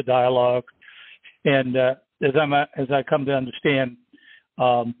well as the dialogue. And as I come to understand,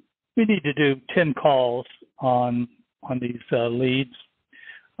 we need to do 10 calls on these leads.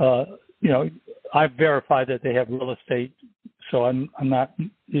 I've verified that they have real estate, so I'm not.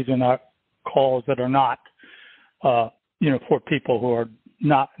 These are not calls that are not, for people who are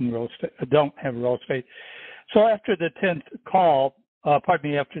not in real estate, don't have real estate. So after the 10th call,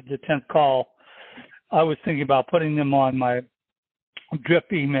 I was thinking about putting them on my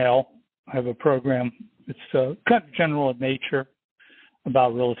drip email. I have a program. It's kind of general in nature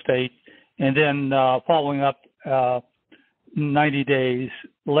about real estate, and then following up 90 days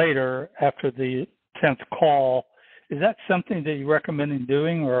later after the 10th call. Is that something that you recommend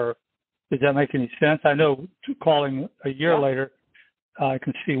doing, or does that make any sense? I know calling a year later, I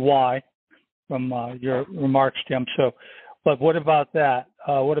can see why from your remarks, Jim. So, but what about that?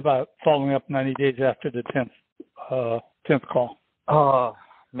 What about following up 90 days after the 10th call? Oh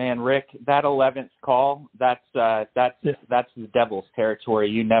man, Rick, that 11th call, that's the devil's territory.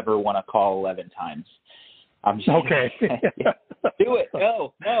 You never want to call 11 times. I'm just okay. Do it.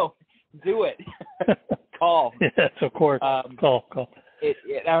 No, do it. Call. Yes, of course. Call.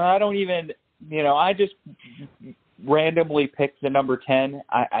 I don't even, I just randomly pick the number 10.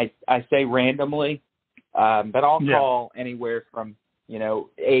 I say randomly, but I'll call anywhere from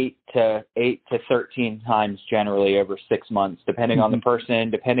 8 to 13 times generally over 6 months, depending on the person,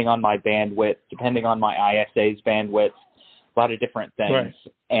 depending on my bandwidth, depending on my ISA's bandwidth, a lot of different things.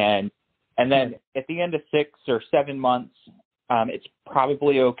 Right. And then at the end of 6 or 7 months, it's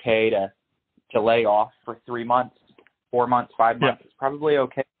probably okay to lay off for 3 months, 4 months, 5 months. It's probably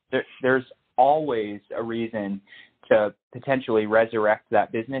okay. There's always a reason to potentially resurrect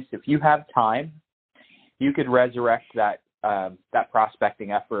that business. If you have time, you could resurrect that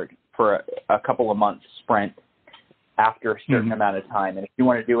prospecting effort for a couple of months sprint after a certain amount of time. And if you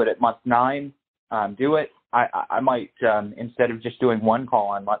want to do it at month 9, do it. I might, instead of just doing one call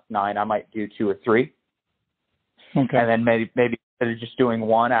on month 9, I might do 2 or 3. Okay. And then maybe instead of just doing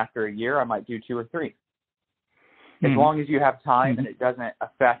one after a year, I might do 2 or 3. As long as you have time and it doesn't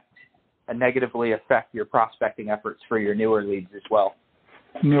negatively affect your prospecting efforts for your newer leads as well.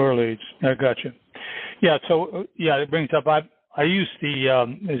 Newer leads. I got you. Yeah. So it brings up, I use the,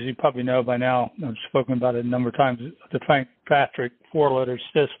 as you probably know by now, I've spoken about it a number of times, the Frank Patrick 4-letter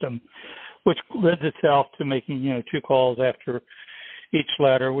system, which lends itself to making, 2 calls after each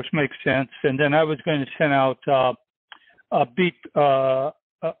letter, which makes sense. And then I was going to send out a BPO,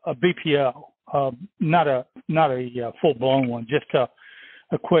 not a full-blown one, just a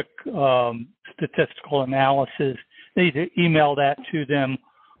quick statistical analysis. They either email that to them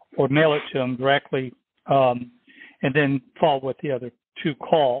or mail it to them directly, and then follow with the other 2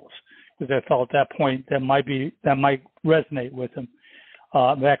 calls, because I felt at that point that might resonate with them.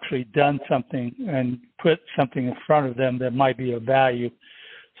 I've actually done something and put something in front of them that might be of value.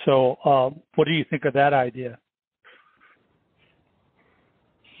 So, what do you think of that idea?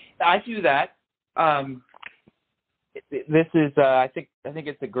 I do that. This is, I think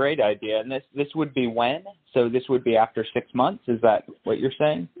it's a great idea, and this would be when? So this would be after 6 months. Is that what you're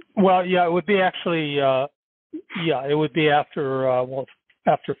saying? Well, yeah, it would be actually, it would be after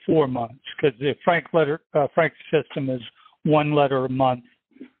 4 months, because the Frank system is 1 letter a month,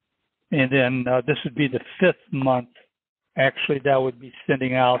 and then this would be the 5th month. Actually, that would be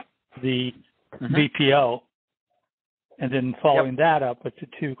sending out the BPO, and then following that up with the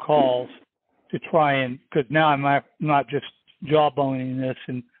 2 calls to try and, because now I'm not just jawboning this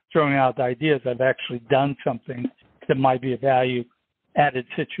and throwing out the ideas. I've actually done something that might be a value-added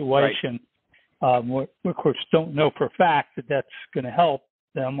situation. Right. We, of course, don't know for a fact that that's going to help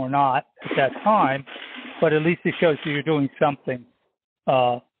them or not at that time, but at least it shows you you're doing something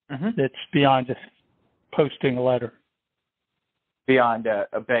that's beyond just posting a letter. Beyond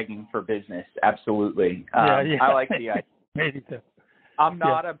a begging for business, absolutely. I like the idea. Maybe so. I'm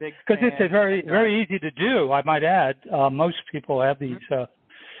not a big fan. Because it's very, very easy to do, I might add. Most people have these,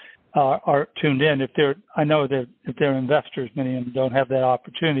 are tuned in. I know that if they're investors, many of them don't have that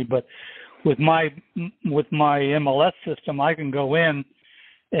opportunity, but with my MLS system, I can go in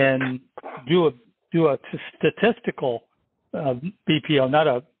and do a statistical BPO, not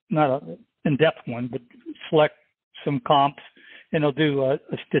a in-depth one, but select some comps, and it'll do a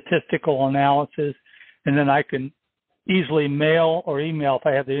statistical analysis, and then I can easily mail or email. If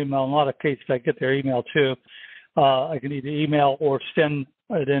I have the email, in a lot of cases I get their email too. I can either email or send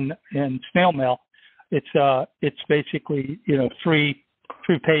it in snail mail. It's basically 3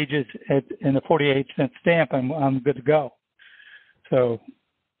 pages in a 48-cent stamp, and I'm good to go. So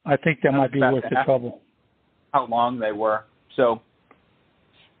I think that might be worth the trouble. How long they were. So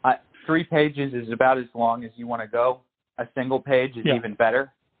 3 pages is about as long as you want to go. A single page is even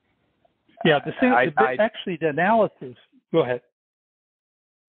better. Yeah, actually the analysis. Go ahead.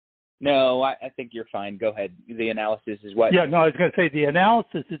 No, I think you're fine. Go ahead. The analysis is what? Yeah, no, I was going to say the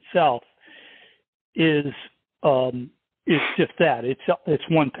analysis itself is just that. It's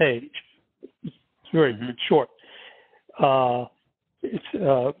 1 page. It's very short.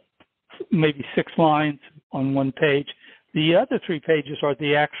 It's maybe 6 lines on 1 page. The other 3 pages are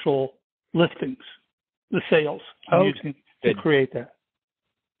the actual listings, the sales I'm using to create that.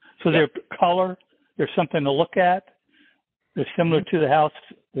 So they're color, there's something to look at. They're similar to the house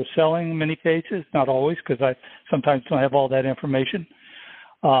they're selling in many cases, not always, because I sometimes don't have all that information.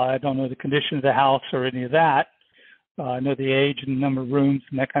 I don't know the condition of the house or any of that. I know the age and the number of rooms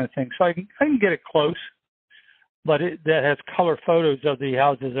and that kind of thing. So I can get it close, but that has color photos of the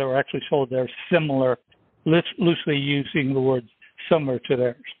houses that were actually sold. They're similar, loosely using the word similar to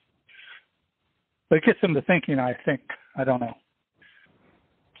theirs. But it gets them to thinking, I think. I don't know.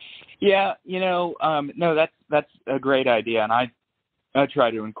 Yeah, no, that's a great idea, and I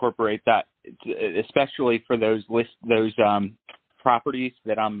try to incorporate that, especially for those properties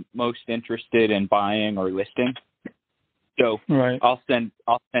that I'm most interested in buying or listing. So I'll send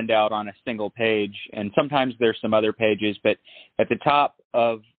out on a single page, and sometimes there's some other pages, but at the top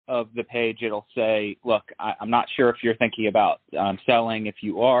of the page it'll say, "Look, I'm not sure if you're thinking about selling. If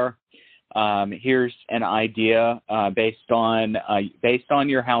you are, here's an idea based on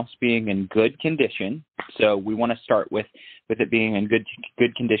your house being in good condition. So we want to start with it being in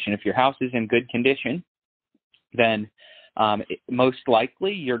good condition. If your house is in good condition, then most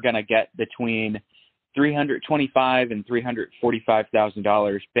likely you're going to get between $325,000 and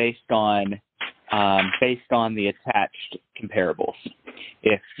 $345,000 based on the attached comparables.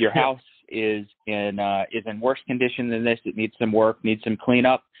 If your house is in worse condition than this, it needs some work, needs some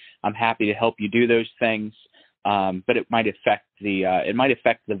cleanup, I'm happy to help you do those things. But it might affect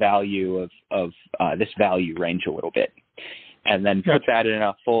the value of this value range a little bit. And then put that in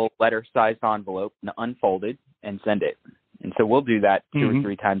a full letter-sized envelope, unfolded, and send it. And so we'll do that 2 or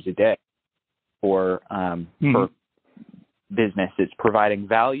 3 times a day for business. It's providing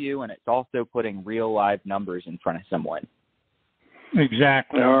value, and it's also putting real live numbers in front of someone.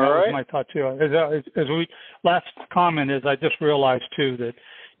 Exactly. All that right. was my thought too. As we last comment is, I just realized too that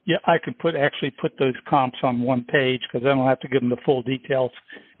I could actually put those comps on one page because I don't have to give them the full details.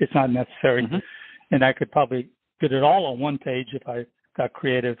 It's not necessary, and I could probably get it all on one page if I got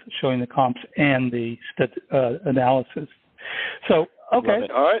creative, showing the comps and the analysis. So, okay.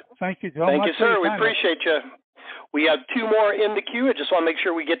 All right. Thank you so Thank much. you, sir. We appreciate you. We have 2 more in the queue. I just want to make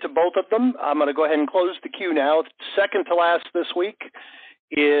sure we get to both of them. I'm going to go ahead and close the queue now. Second to last this week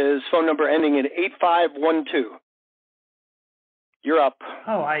is phone number ending in 8512. You're up.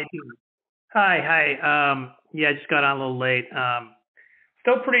 Oh, I do. Hi. Yeah, I just got on a little late.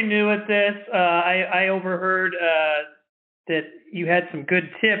 Still pretty new at this. I overheard that you had some good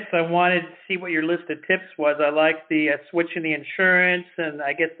tips. I wanted to see what your list of tips was. I like the switching the insurance, and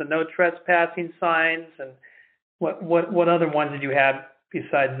I guess the no trespassing signs, and what other ones did you have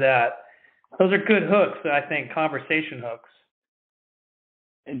besides that? Those are good hooks, I think, conversation hooks.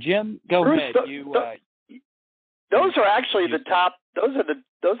 And Jim, go Bruce, ahead. Those are actually the top. Those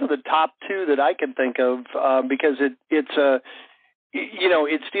are the top 2 that I can think of because it's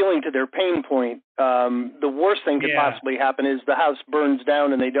dealing to their pain point. The worst thing could possibly happen is the house burns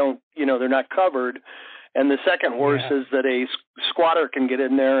down and they don't, they're not covered. And the second worst is that a squatter can get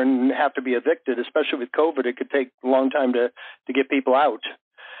in there and have to be evicted, especially with COVID. It could take a long time to get people out.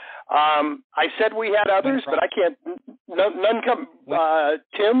 I said we had others, but I can't. None come.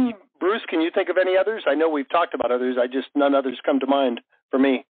 Tim, Bruce, can you think of any others? I know we've talked about others. None others come to mind for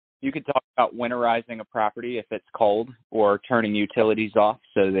me. You could talk about winterizing a property if it's cold, or turning utilities off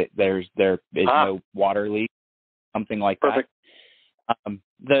so that there is no water leak, something like Perfect. that.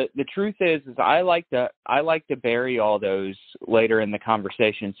 The truth is I like to bury all those later in the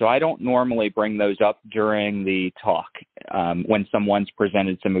conversation, so I don't normally bring those up during the talk when someone's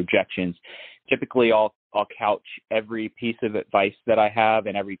presented some objections. Typically, I'll couch every piece of advice that I have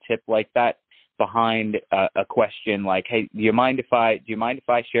and every tip like that behind a question like, "Hey, do you mind if I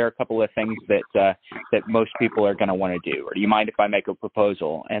share a couple of things that most people are going to want to do, or do you mind if I make a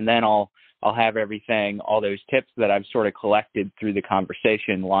proposal?" And then I'll have all those tips that I've sort of collected through the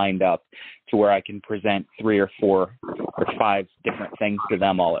conversation lined up to where I can present 3 or 4 or 5 different things to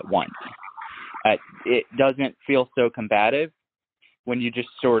them all at once. It doesn't feel so combative when you just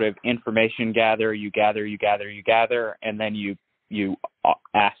sort of information gather, you gather, and then you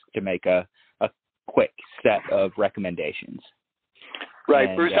ask to make a quick set of recommendations. Right,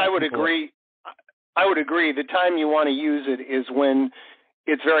 and, Bruce, I would agree. The time you want to use it is when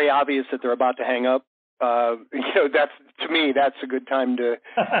it's very obvious that they're about to hang up. That's a good time to,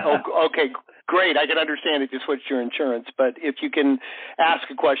 okay, great, I can understand if you switched your insurance, but if you can ask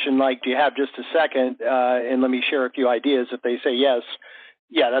a question like, do you have just a second, and let me share a few ideas. If they say yes,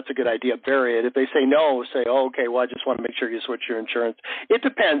 that's a good idea, bury it. If they say no, say, okay, well, I just want to make sure you switch your insurance. It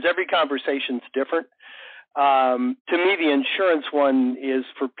depends. Every conversation's different. To me, the insurance one is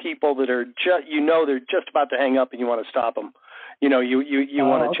for people that are they're just about to hang up and you want to stop them. You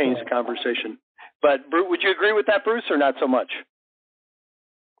want to change the conversation. But would you agree with that, Bruce, or not so much?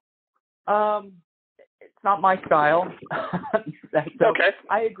 It's not my style. So okay.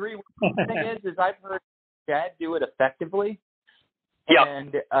 I agree. The thing is I've heard Dad do it effectively. Yeah.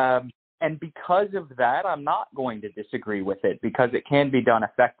 And because of that, I'm not going to disagree with it because it can be done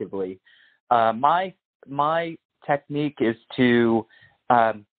effectively. My technique is to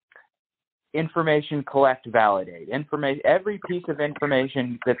information collect, validate. Every piece of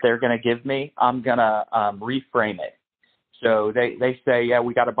information that they're going to give me, I'm going to reframe it. So they say, yeah,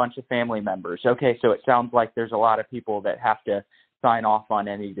 we got a bunch of family members. Okay, so it sounds like there's a lot of people that have to sign off on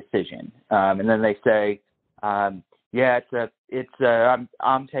any decision. And then they say, I'm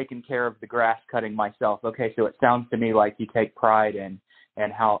taking care of the grass cutting myself. Okay, so it sounds to me like you take pride in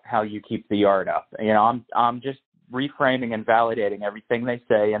how you keep the yard up. I'm just reframing and validating everything they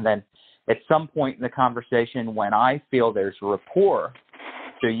say, and then at some point in the conversation when I feel there's rapport,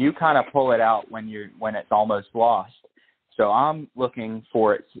 so you kind of pull it out when it's almost lost. So I'm looking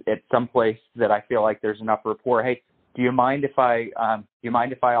for it at some place that I feel like there's enough rapport. Hey, do you mind if I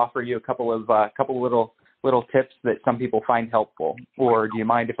offer you a couple little tips that some people find helpful, or do you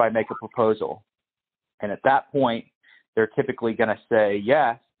mind if I make a proposal? And at that point, they're typically going to say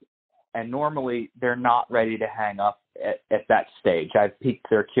yes, and normally they're not ready to hang up at that stage. I've piqued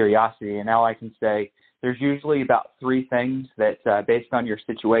their curiosity, and now I can say there's usually about 3 things that, based on your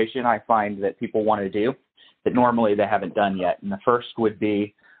situation, I find that people want to do that normally they haven't done yet. And the first would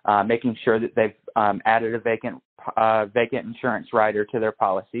be making sure that they've added a vacant insurance rider to their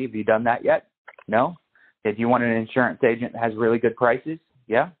policy. Have you done that yet? No? Okay, do you want an insurance agent that has really good prices?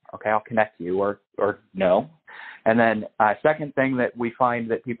 Yeah? Okay, I'll connect you, or no. And then second thing that we find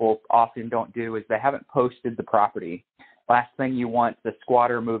that people often don't do is they haven't posted the property. Last thing you want, the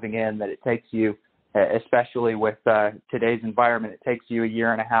squatter moving in, that it takes you, especially with today's environment, it takes you 1.5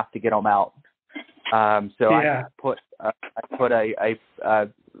 years to get them out. I put a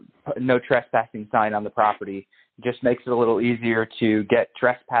no trespassing sign on the property. It just makes it a little easier to get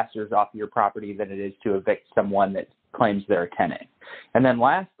trespassers off your property than it is to evict someone that claims they're a tenant. And then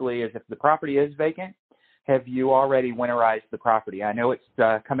lastly is if the property is vacant, have you already winterized the property? I know it's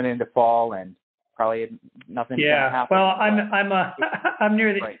coming into fall and probably nothing's going to happen. Well, I'm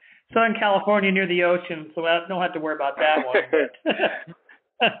near the Southern California, near the ocean, so I don't have to worry about that one.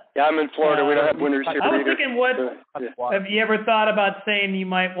 Yeah, I'm in Florida. We don't have winters here. I was thinking, have you ever thought about saying you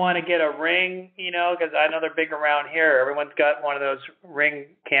might want to get a Ring? Because I know they're big around here. Everyone's got one of those Ring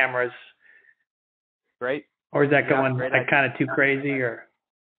cameras. Great. Or is that going kind of too crazy? Or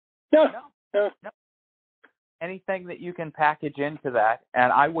no. Anything that you can package into that,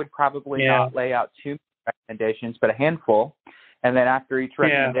 and I would probably not lay out too many recommendations, but a handful, and then after each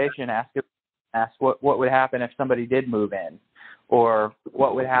recommendation, ask what would happen if somebody did move in, or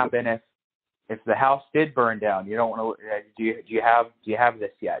what would happen if the house did burn down. You don't want to. Do you have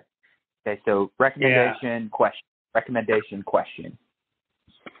this yet? Okay, so recommendation question.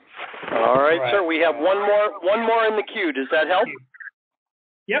 All right, sir. We have one more in the queue. Does that help?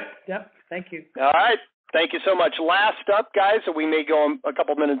 Yep. Thank you. All right. Thank you so much. Last up, guys, so we may go a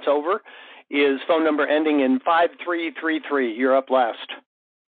couple minutes over, is phone number ending in 5333. You're up last.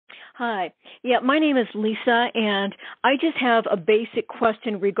 Hi. Yeah, my name is Lisa, and I just have a basic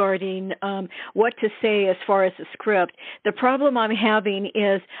question regarding what to say as far as the script. The problem I'm having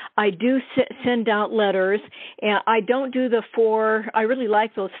is I do send out letters, and I don't do the 4, I really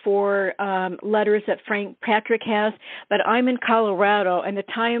like those 4 letters that Frank Patrick has, but I'm in Colorado, and the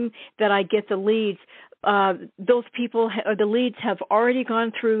time that I get the leads, those people, the leads have already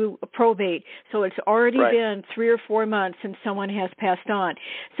gone through probate, so it's already been 3 or 4 months since someone has passed on.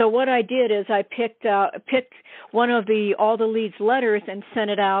 So what I did is I picked one of all the leads' letters and sent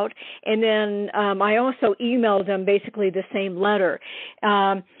it out, and then I also emailed them basically the same letter.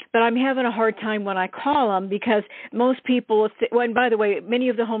 But I'm having a hard time when I call them because most people, and by the way, many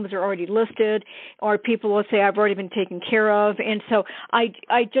of the homes are already listed, or people will say I've already been taken care of, and so I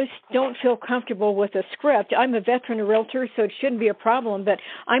just don't feel comfortable with a script. I'm a veteran realtor, so it shouldn't be a problem, but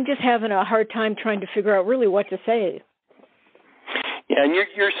I'm just having a hard time trying to figure out really what to say. Yeah, and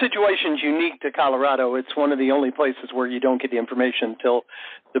your situation's unique to Colorado. It's one of the only places where you don't get the information until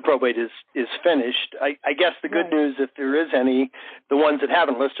the probate is finished. I guess the good news, if there is any, the ones that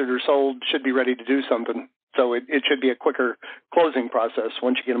haven't listed or sold should be ready to do something. So it should be a quicker closing process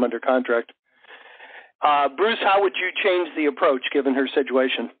once you get them under contract. Bruce, how would you change the approach given her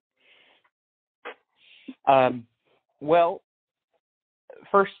situation? Well,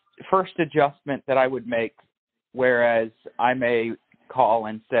 first adjustment that I would make, whereas I may call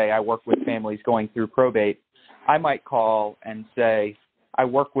and say I work with families going through probate, I might call and say I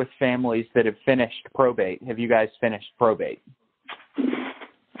work with families that have finished probate. Have you guys finished probate?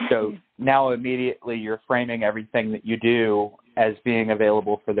 So now immediately you're framing everything that you do as being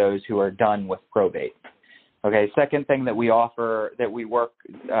available for those who are done with probate. Okay, second thing that we offer, that we work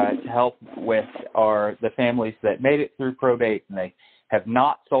to help with, are the families that made it through probate and they have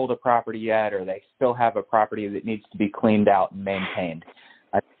not sold a property yet, or they still have a property that needs to be cleaned out and maintained.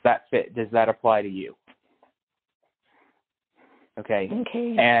 Does that apply to you? Okay.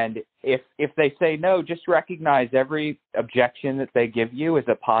 And if they say no, just recognize every objection that they give you is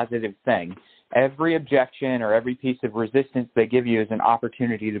a positive thing. Every objection or every piece of resistance they give you is an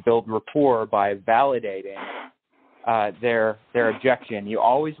opportunity to build rapport by validating their objection. You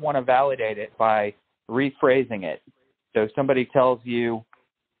always want to validate it by rephrasing it. So if somebody tells you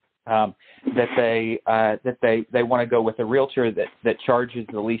that they want to go with a realtor that charges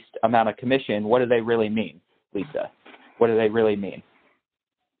the least amount of commission, what do they really mean, Lisa? What do they really mean?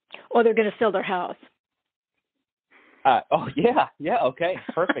 Or they're going to sell their house. Okay,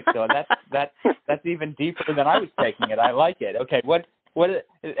 perfect. So that's even deeper than I was taking it. I like it. Okay,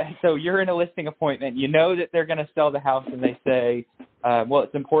 so you're in a listing appointment. You know that they're going to sell the house, and they say, well,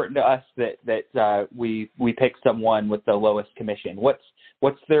 it's important to us that we pick someone with the lowest commission.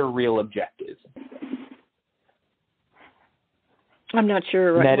 What's their real objective? I'm not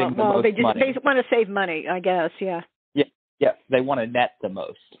sure. Netting well, they money. They want to save money, I guess. Yeah. Yeah. They want to net the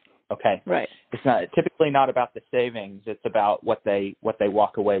most. Okay. Right. It's typically not about the savings. It's about what they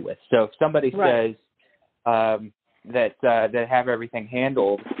walk away with. So if somebody says that they have everything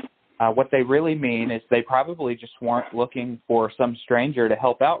handled, what they really mean is they probably just weren't looking for some stranger to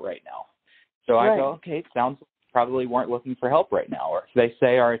help out right now. So I go, okay, it sounds like probably weren't looking for help right now. Or if they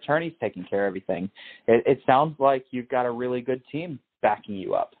say our attorney's taking care of everything, it sounds like you've got a really good team backing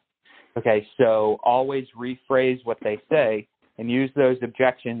you up. Okay, so always rephrase what they say and use those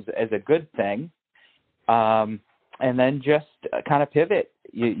objections as a good thing. And then just kind of pivot.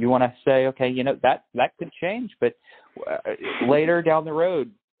 You want to say, okay, that could change, but later down the road,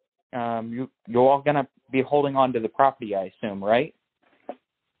 you're all going to be holding on to the property, I assume, right?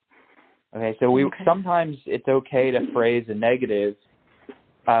 Okay, so sometimes it's okay to phrase a negative,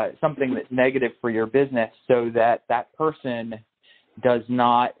 something that's negative for your business, so that person does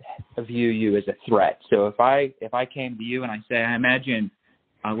not view you as a threat. So if I came to you and I say, I imagine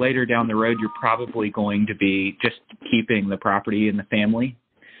later down the road you're probably going to be just keeping the property in the family.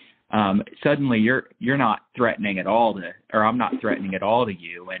 Suddenly you're not threatening at all or I'm not threatening at all to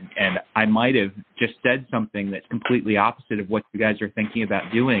you. And I might have just said something that's completely opposite of what you guys are thinking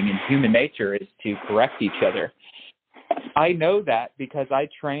about doing. And human nature is to correct each other. I know that because I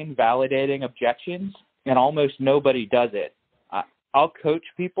train validating objections and almost nobody does it. I'll coach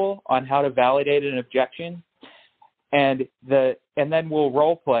people on how to validate an objection and then we'll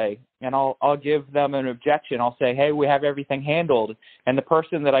role play and I'll give them an objection. I'll say, hey, we have everything handled. And the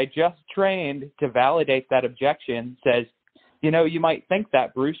person that I just trained to validate that objection says, you might think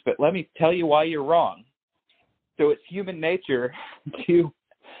that, Bruce, but let me tell you why you're wrong. So it's human nature to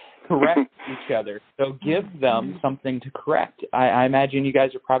correct each other. So give them something to correct. I imagine you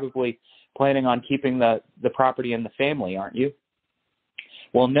guys are probably planning on keeping the property in the family, aren't you?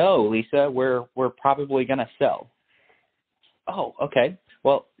 Well, no, Lisa, we're probably going to sell. Oh, okay.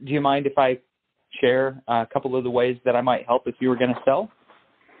 Well, do you mind if I share a couple of the ways that I might help if you were going to sell?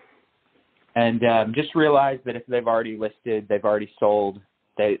 And just realize that if they've already listed, they've already sold,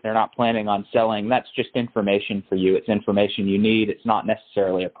 they're not planning on selling, that's just information for you. It's information you need. It's not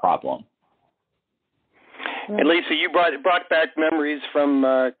necessarily a problem. And Lisa, you brought back memories from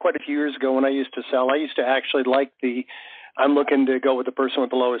quite a few years ago when I used to sell. I used to actually like I'm looking to go with the person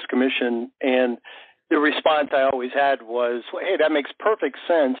with the lowest commission, and the response I always had was, hey, that makes perfect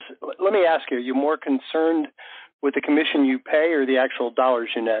sense. Let me ask you, are you more concerned with the commission you pay or the actual dollars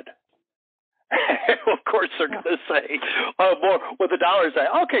you net? Of course they're going to say, more with the dollars.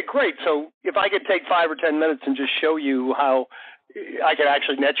 Okay, great. So if I could take 5 or 10 minutes and just show you how I could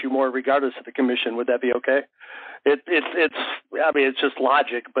actually net you more regardless of the commission, would that be okay? It's just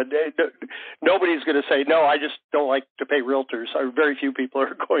logic, but nobody's going to say, no, I just don't like to pay realtors. Very few people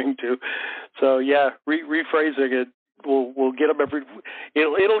are going to. So yeah, rephrasing it will get them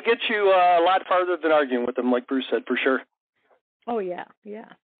it'll get you a lot farther than arguing with them, like Bruce said, for sure. Oh yeah.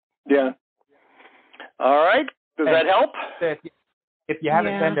 All right. Does that help? If you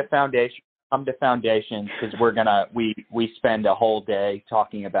haven't been to Foundation, come to Foundation, because we spend a whole day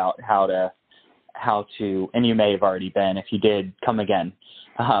talking about how to, and you may have already been. If you did, come again.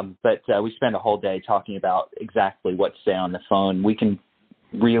 But we spend a whole day talking about exactly what to say on the phone. We can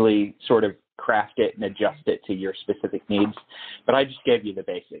really sort of craft it and adjust it to your specific needs. But I just gave you the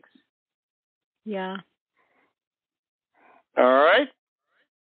basics. Yeah. All right.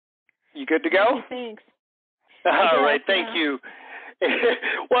 You good to go? Okay, thanks. All right. Thank you.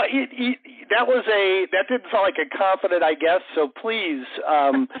 Well, that didn't sound like a confident, I guess. So please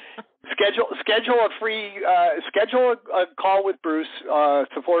schedule a call with Bruce,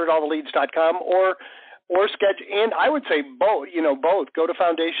 supportedalltheleads.com, or schedule. And I would say both. Both. Go to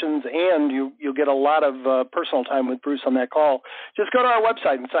Foundations, and you'll get a lot of personal time with Bruce on that call. Just go to our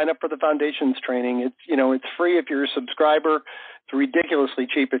website and sign up for the Foundations training. It's free if you're a subscriber. It's ridiculously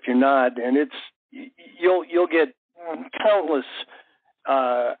cheap if you're not, and you'll get countless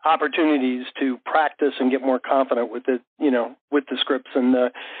opportunities to practice and get more confident with it, with the scripts, and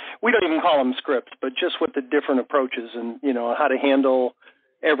we don't even call them scripts, but just with the different approaches and, how to handle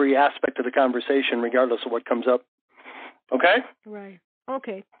every aspect of the conversation regardless of what comes up. Okay? Right.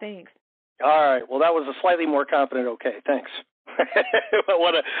 Okay, thanks. All right. Well, that was a slightly more confident okay. Thanks. I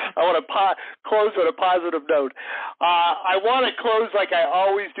want to close on a positive note. I want to close like I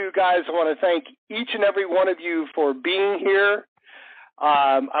always do, guys. I want to thank each and every one of you for being here.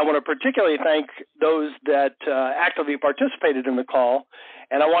 I want to particularly thank those that actively participated in the call.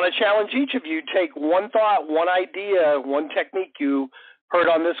 And I want to challenge each of you, take one thought, one idea, one technique you heard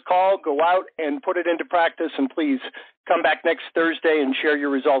on this call, go out and put it into practice, and please come back next Thursday and share your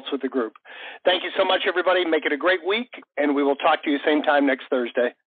results with the group. Thank you so much, everybody. Make it a great week, and we will talk to you same time next Thursday.